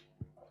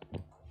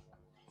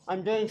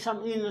I'm doing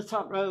something in the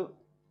top row,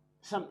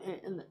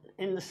 something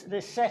in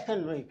this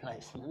second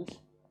replacement,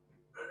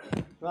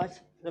 right?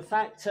 The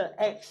factor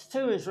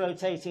x2 is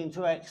rotating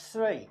to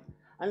x3,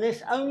 and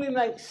this only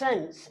makes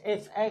sense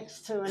if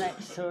x2 and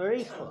x2 are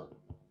equal.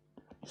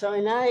 So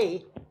in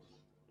A,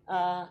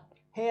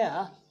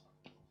 here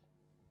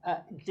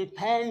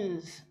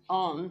depends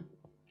on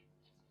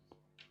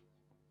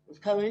the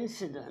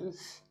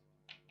coincidence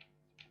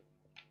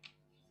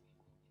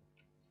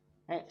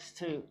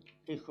x2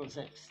 equals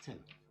x2.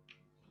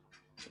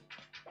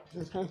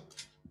 Okay.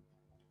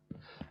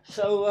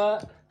 So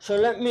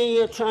let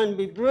me try and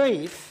be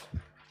brief.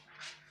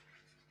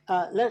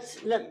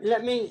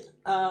 Let me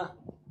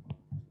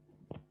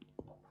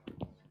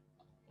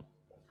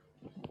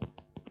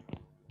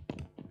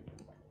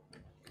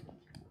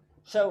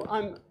so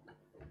I'm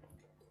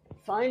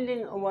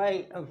finding a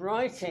way of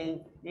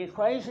writing the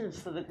equations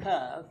for the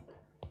curve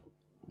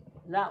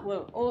that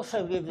will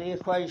also give the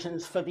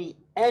equations for the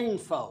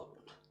n-fold.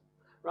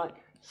 Right,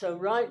 so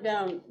write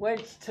down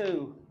wedge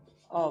 2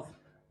 of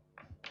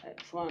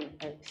x1,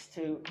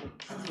 x2,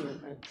 x2,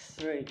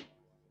 x3.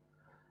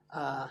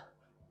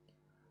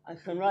 I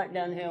can write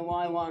down here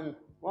y1,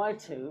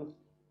 y2,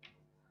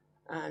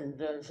 and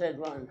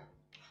z1,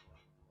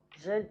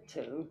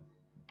 z2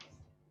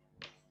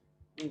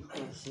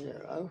 equals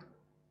 0,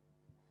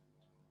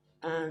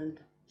 and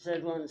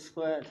z1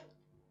 squared,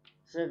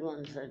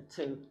 z1,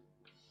 z2,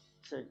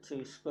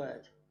 z2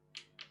 squared.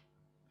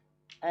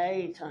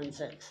 A times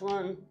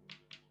x1,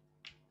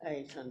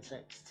 A times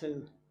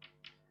x2,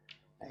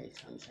 A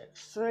times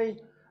x3,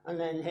 and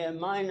then here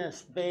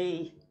minus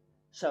b.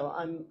 So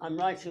I'm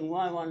writing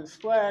y1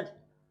 squared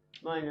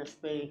minus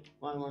b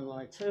y1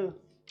 y2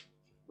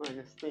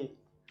 minus b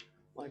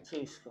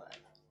y2 squared.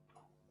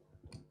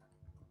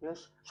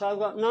 Yes. So I've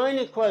got 9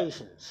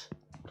 equations.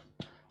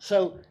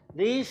 So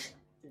these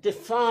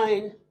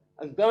define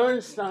a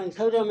Gorenstein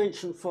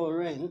codimension 4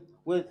 ring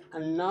with a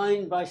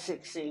 9 by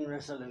 16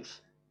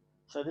 resolution.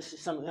 So this is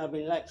something I've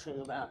been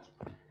lecturing about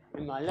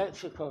in my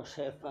lecture course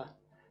here for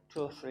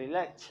 2 or 3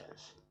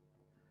 lectures.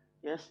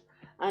 Yes?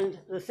 And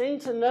the thing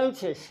to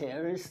notice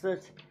here is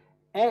that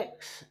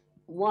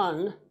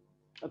x1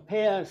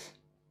 appears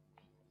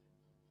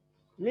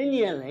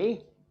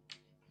linearly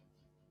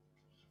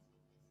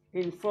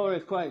in 4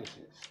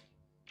 equations.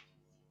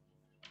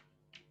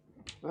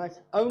 Right?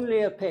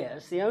 Only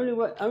appears. The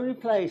only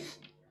place,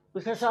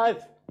 because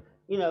I've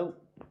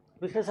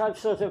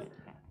sort of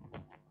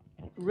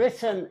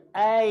written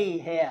A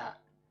here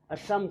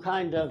as some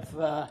kind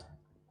of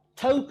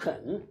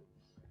token,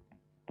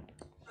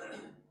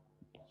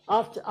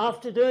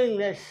 after doing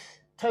this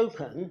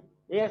token,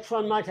 the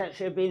x1 might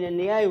actually have been in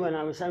the A when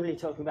I was only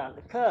talking about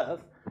the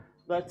curve,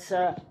 but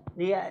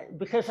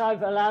because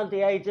I've allowed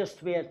the A just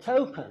to be a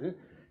token,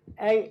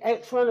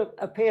 x1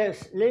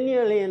 appears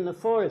linearly in the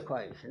 4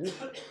 equations,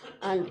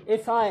 and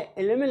if I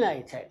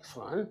eliminate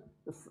x1,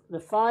 the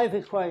 5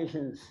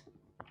 equations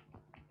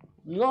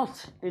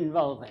not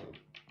involving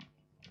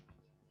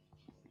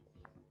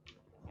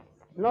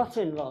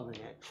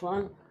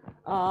x1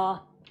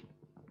 are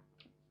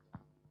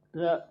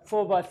the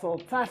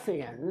 4x4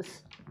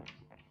 Pfaffians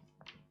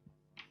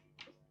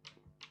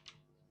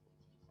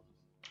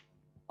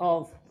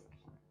of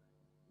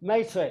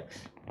matrix.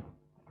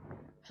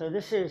 So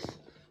this is,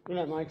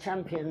 my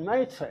champion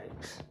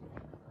matrix.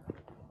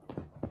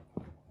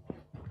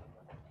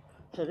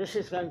 So this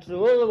is going to do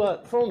all the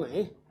work for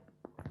me.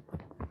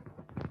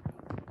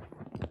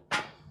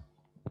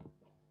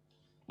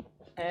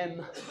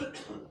 M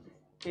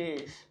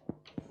is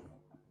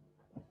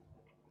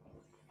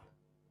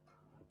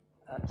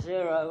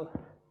 0,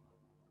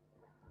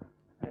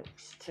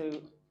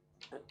 x2,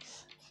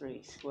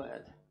 x3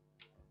 squared,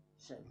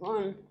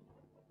 z1,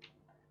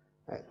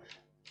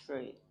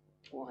 x3,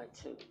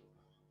 y2,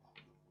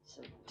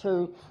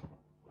 z2.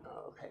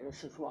 Okay,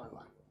 this is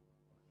y1.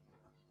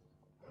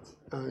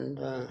 And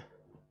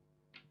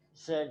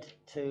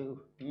z2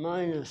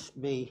 minus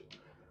b,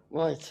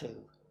 y2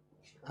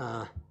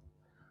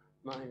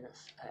 minus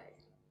a.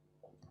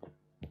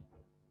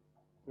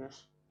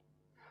 Yes?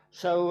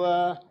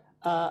 So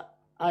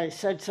I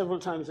said several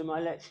times in my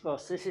lecture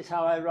course, this is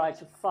how I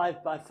write a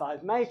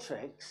 5x5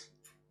 matrix.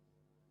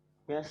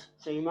 Yes?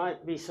 So you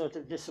might be sort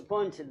of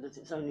disappointed that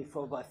it's only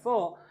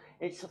 4x4.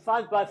 It's a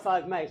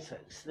 5x5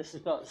 matrix. This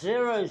has got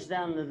zeros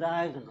down the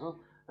diagonal,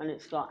 and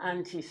it's got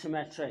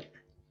anti-symmetric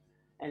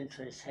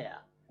entries here.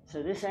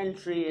 So this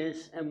entry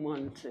is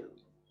M12,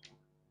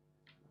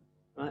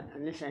 right?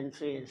 And this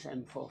entry is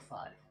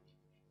M45.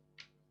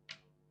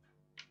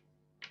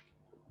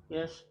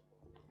 Yes?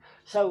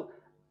 So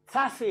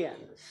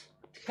Pfaffians.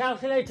 To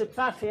calculate a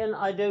Pfaffian,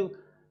 I do,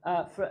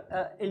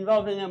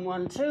 involving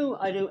M12,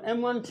 I do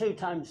M12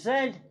 times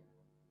Z,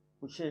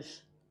 which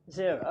is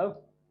 0,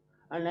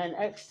 and then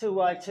x2,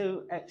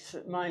 y2, x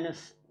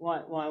minus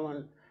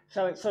y1.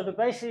 So it's sort of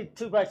basically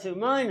 2 by 2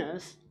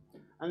 minus,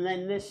 and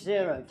then this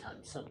 0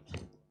 times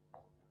something,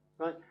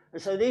 right?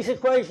 And so these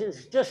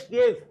equations just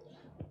give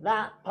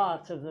that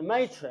part of the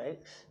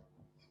matrix,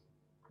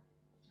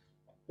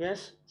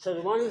 yes? So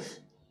the ones,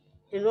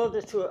 in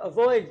order to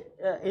avoid,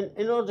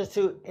 in order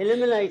to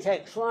eliminate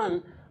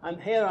x1,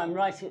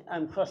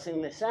 I'm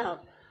crossing this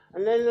out,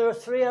 and then there are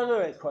 3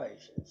 other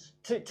equations,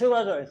 two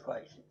other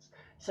equations.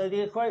 So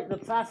the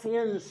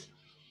Pfaffians,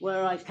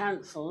 where I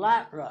cancel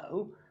that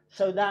row,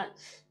 so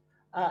that's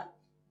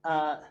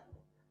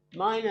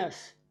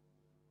minus,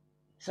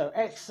 so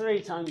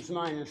x3 times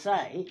minus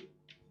a,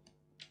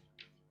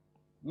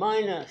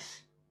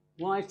 minus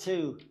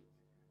y2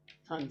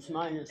 times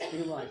minus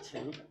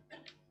by2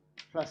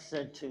 plus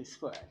z2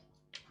 squared.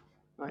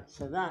 Right,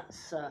 so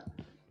that's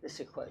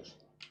this equation.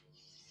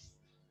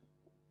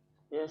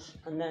 Yes,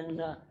 and then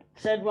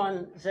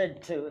z1,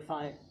 z2, if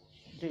I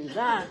do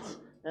that,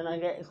 then I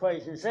get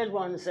equation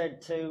z1,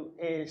 z2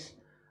 is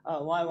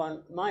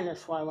y1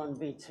 minus y1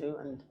 b2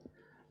 and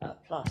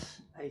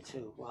plus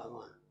a2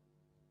 y1.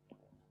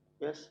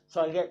 Yes,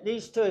 so I get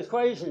these 2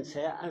 equations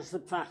here as the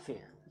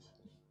Pfaffians.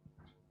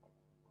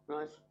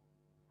 Right?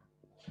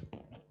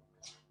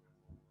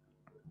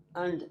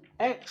 And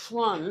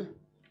x1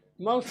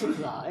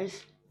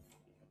 multiplies.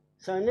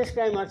 So in this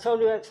game, I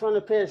told you x1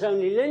 appears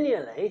only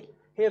linearly.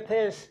 He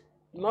appears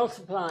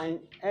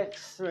multiplying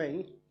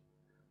x3,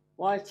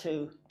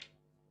 y2,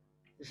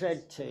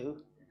 z2,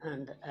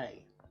 and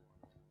a.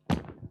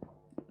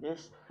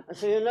 Yes? And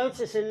so you'll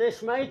notice in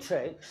this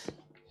matrix,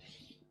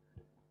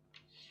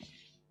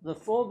 the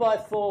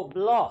 4x4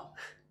 block,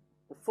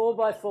 the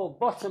 4x4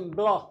 bottom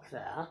block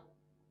there,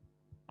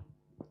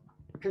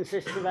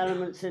 consists of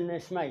elements in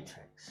this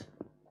matrix.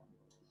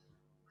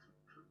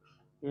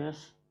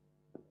 Yes?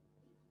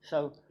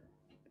 So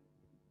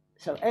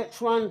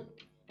x1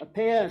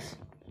 appears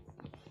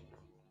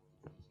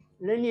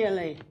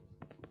linearly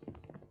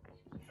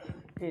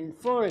in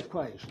 4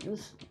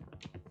 equations,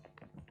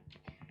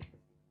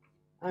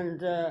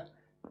 and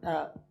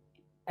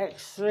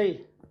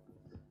x3,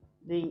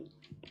 the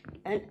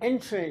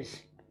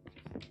entries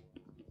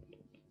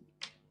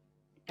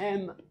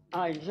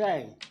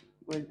mij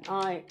with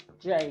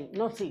ij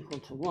not equal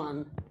to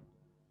 1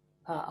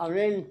 are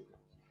in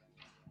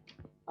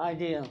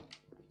ideal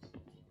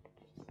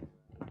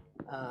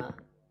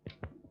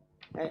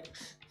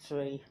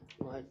x3,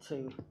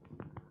 y2,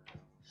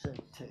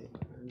 z2,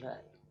 and a.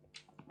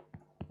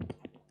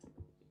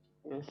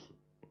 Yes?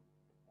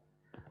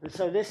 And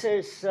so this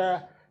is,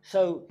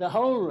 so the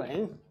whole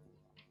ring,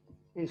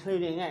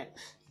 including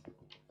x,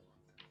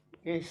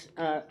 is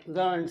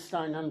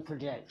Gorenstein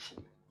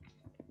unprojection.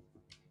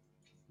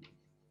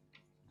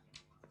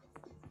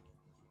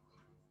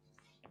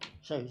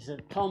 So he's a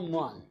Tom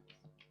 1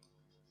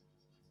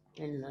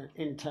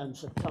 in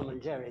terms of Tom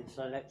and Jerry, as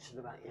I lectured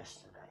about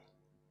yesterday.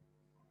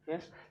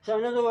 Yes? So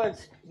in other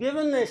words,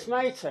 given this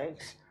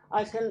matrix,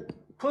 I can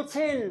put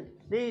in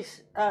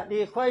these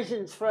the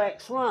equations for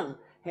x1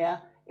 here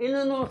in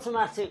an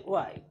automatic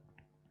way.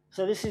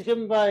 So this is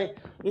given by,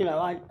 you know,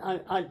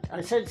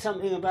 I said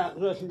something about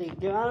Grothendieck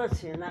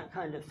duality and that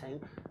kind of thing.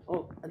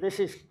 Or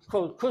this is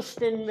called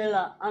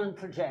Custin-Miller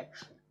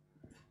unprojection.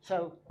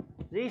 So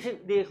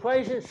the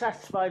equations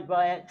satisfied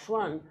by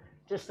x1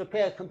 just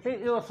appear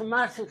completely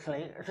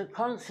automatically as a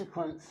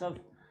consequence of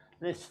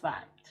this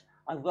fact.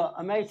 I've got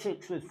a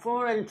matrix with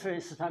 4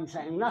 entries that I'm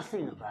saying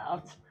nothing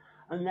about,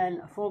 and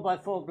then a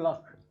 4x4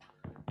 block,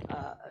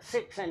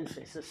 6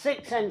 entries. The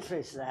 6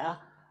 entries there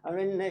are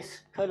in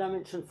this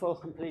codimension 4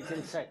 complete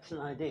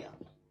intersection idea.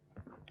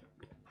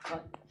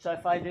 Right. So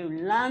if I do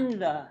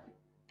lambda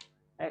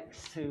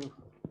x2,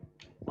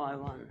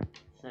 y1,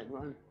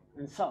 z1,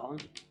 and so on,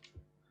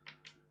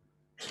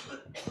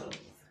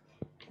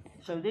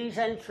 so these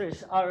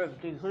entries are of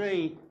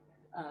degree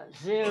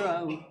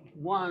 0,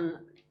 1,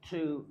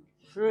 2,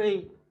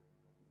 3,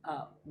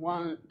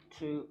 1,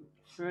 2,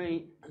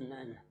 3, and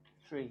then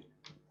 3,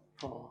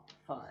 4,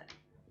 5.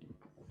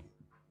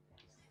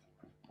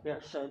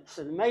 Yeah, so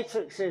the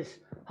matrix is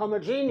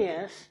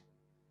homogeneous.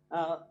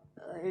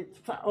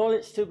 All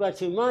its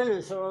 2x2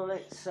 minors or all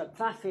its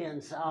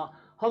Pfaffians are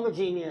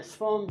homogeneous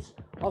forms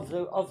of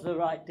the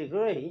right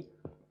degree.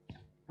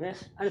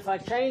 Yes, and if I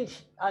can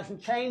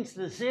change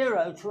the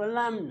 0 to a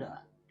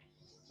lambda.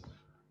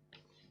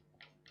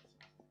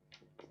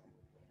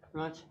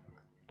 Right?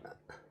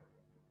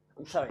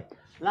 I'm sorry,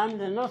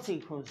 lambda not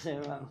equals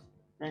 0,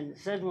 then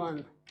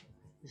Z1,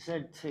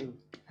 Z2,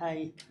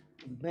 A,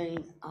 and B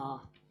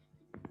are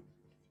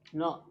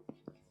not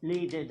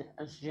needed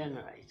as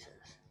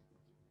generators.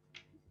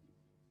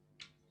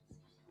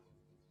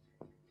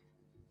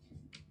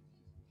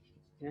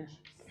 Yes?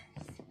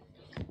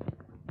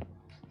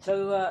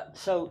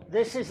 So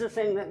this is the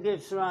thing that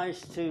gives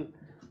rise to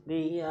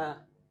the,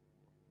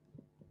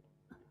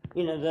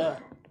 you know, the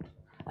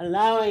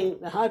allowing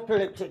the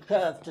hyperelliptic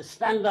curve to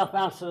stand up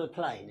out of the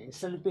plane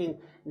instead of being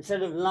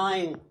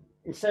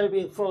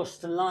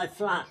forced to lie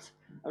flat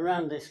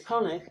around this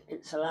conic.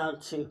 It's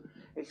allowed to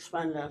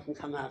expand out and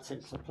come out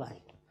into the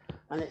plane,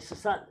 and it's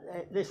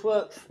this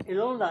works in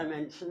all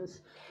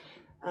dimensions.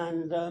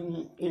 And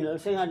you know, the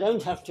thing I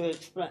don't have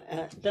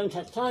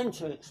time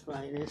to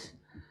explain is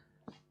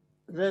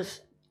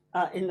there's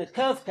in the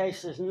curve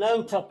case there's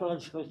no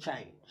topological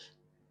change.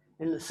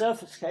 In the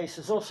surface case,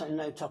 there's also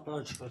no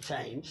topological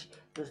change.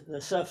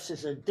 The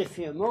surfaces are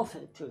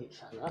diffeomorphic to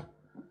each other.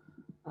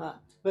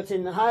 But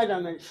in the higher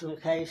dimensional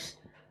case,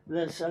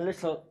 there's a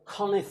little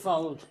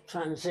conifold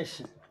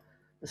transition.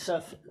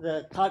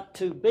 The type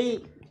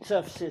 2b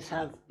surfaces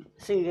have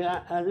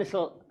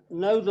little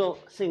nodal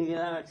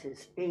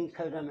singularities in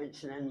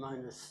codimension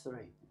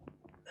n-3.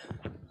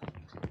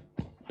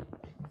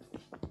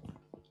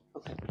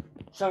 Okay,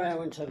 sorry I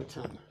went over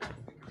time.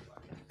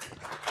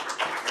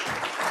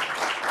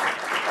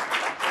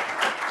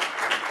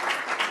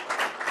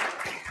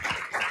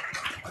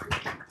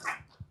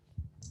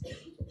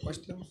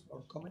 Questions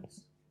or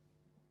comments?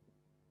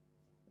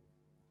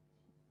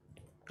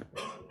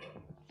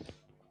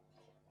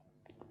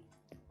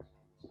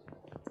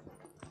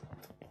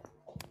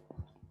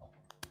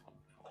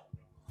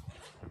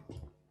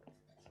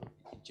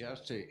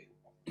 Just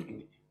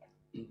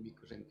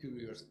because I'm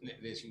curious,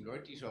 the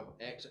singularities of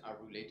X are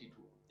related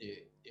to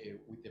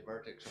with the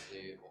vertex of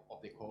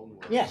the cone.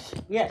 Yes,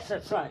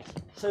 that's right.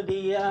 So the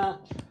you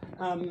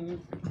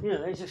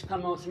know, they just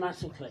come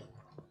automatically.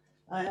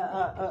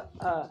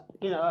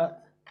 You know,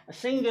 a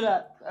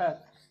singular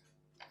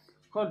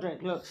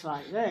quadric looks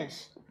like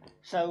this.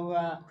 So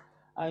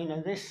you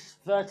know, this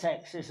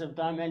vertex is of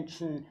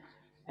dimension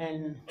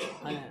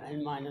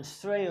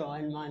n-3 or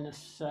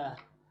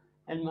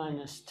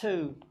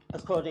n-2,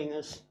 according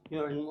as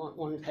you're in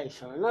one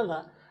case or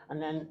another.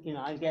 And then, you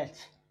know, I get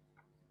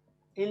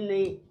in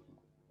the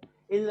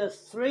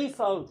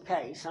threefold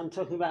case, I'm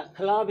talking about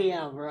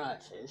Calabi-Yau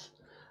varieties,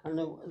 and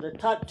the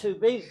type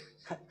 2b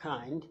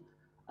kind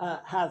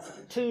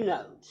have 2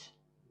 nodes,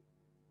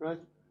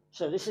 right?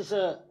 So this is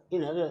the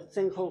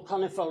thing called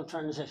conifold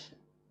transition.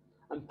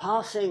 I'm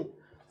passing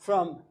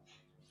from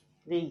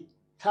the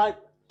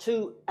type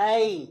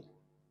 2a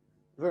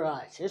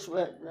varieties,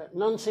 where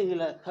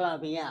non-singular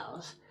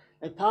Calabi-Yaus,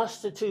 they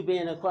pass to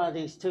 2b and acquire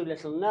these 2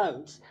 little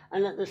nodes,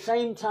 and at the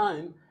same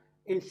time,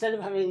 instead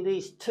of having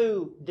these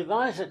 2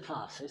 divisor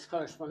classes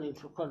corresponding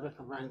to a quadric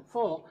of rank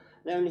 4,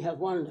 they only have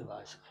 1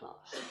 divisor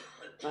class.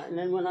 Right? And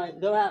then when I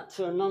go out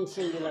to a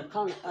non-singular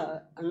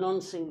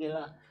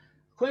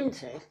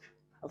quintic,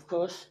 of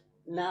course,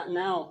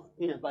 now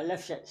you know, by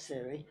Lefschetz's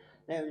theory,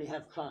 they only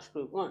have class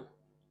group 1.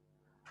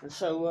 And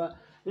so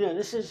you know,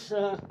 this is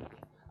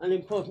an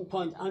important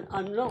point.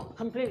 I'm not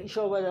completely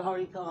sure whether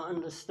Horikawa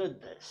understood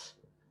this,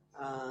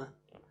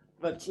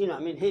 but you know, I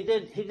mean, he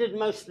did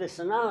most of this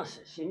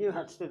analysis. He knew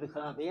how to do the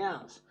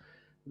Calabi-Yaus,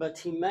 but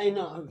he may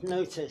not have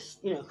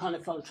noticed, you know,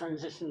 conifold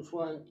transitions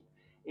weren't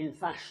in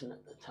fashion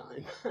at the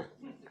time.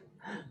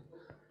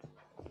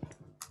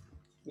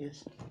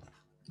 Yes.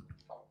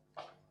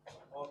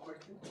 More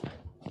questions?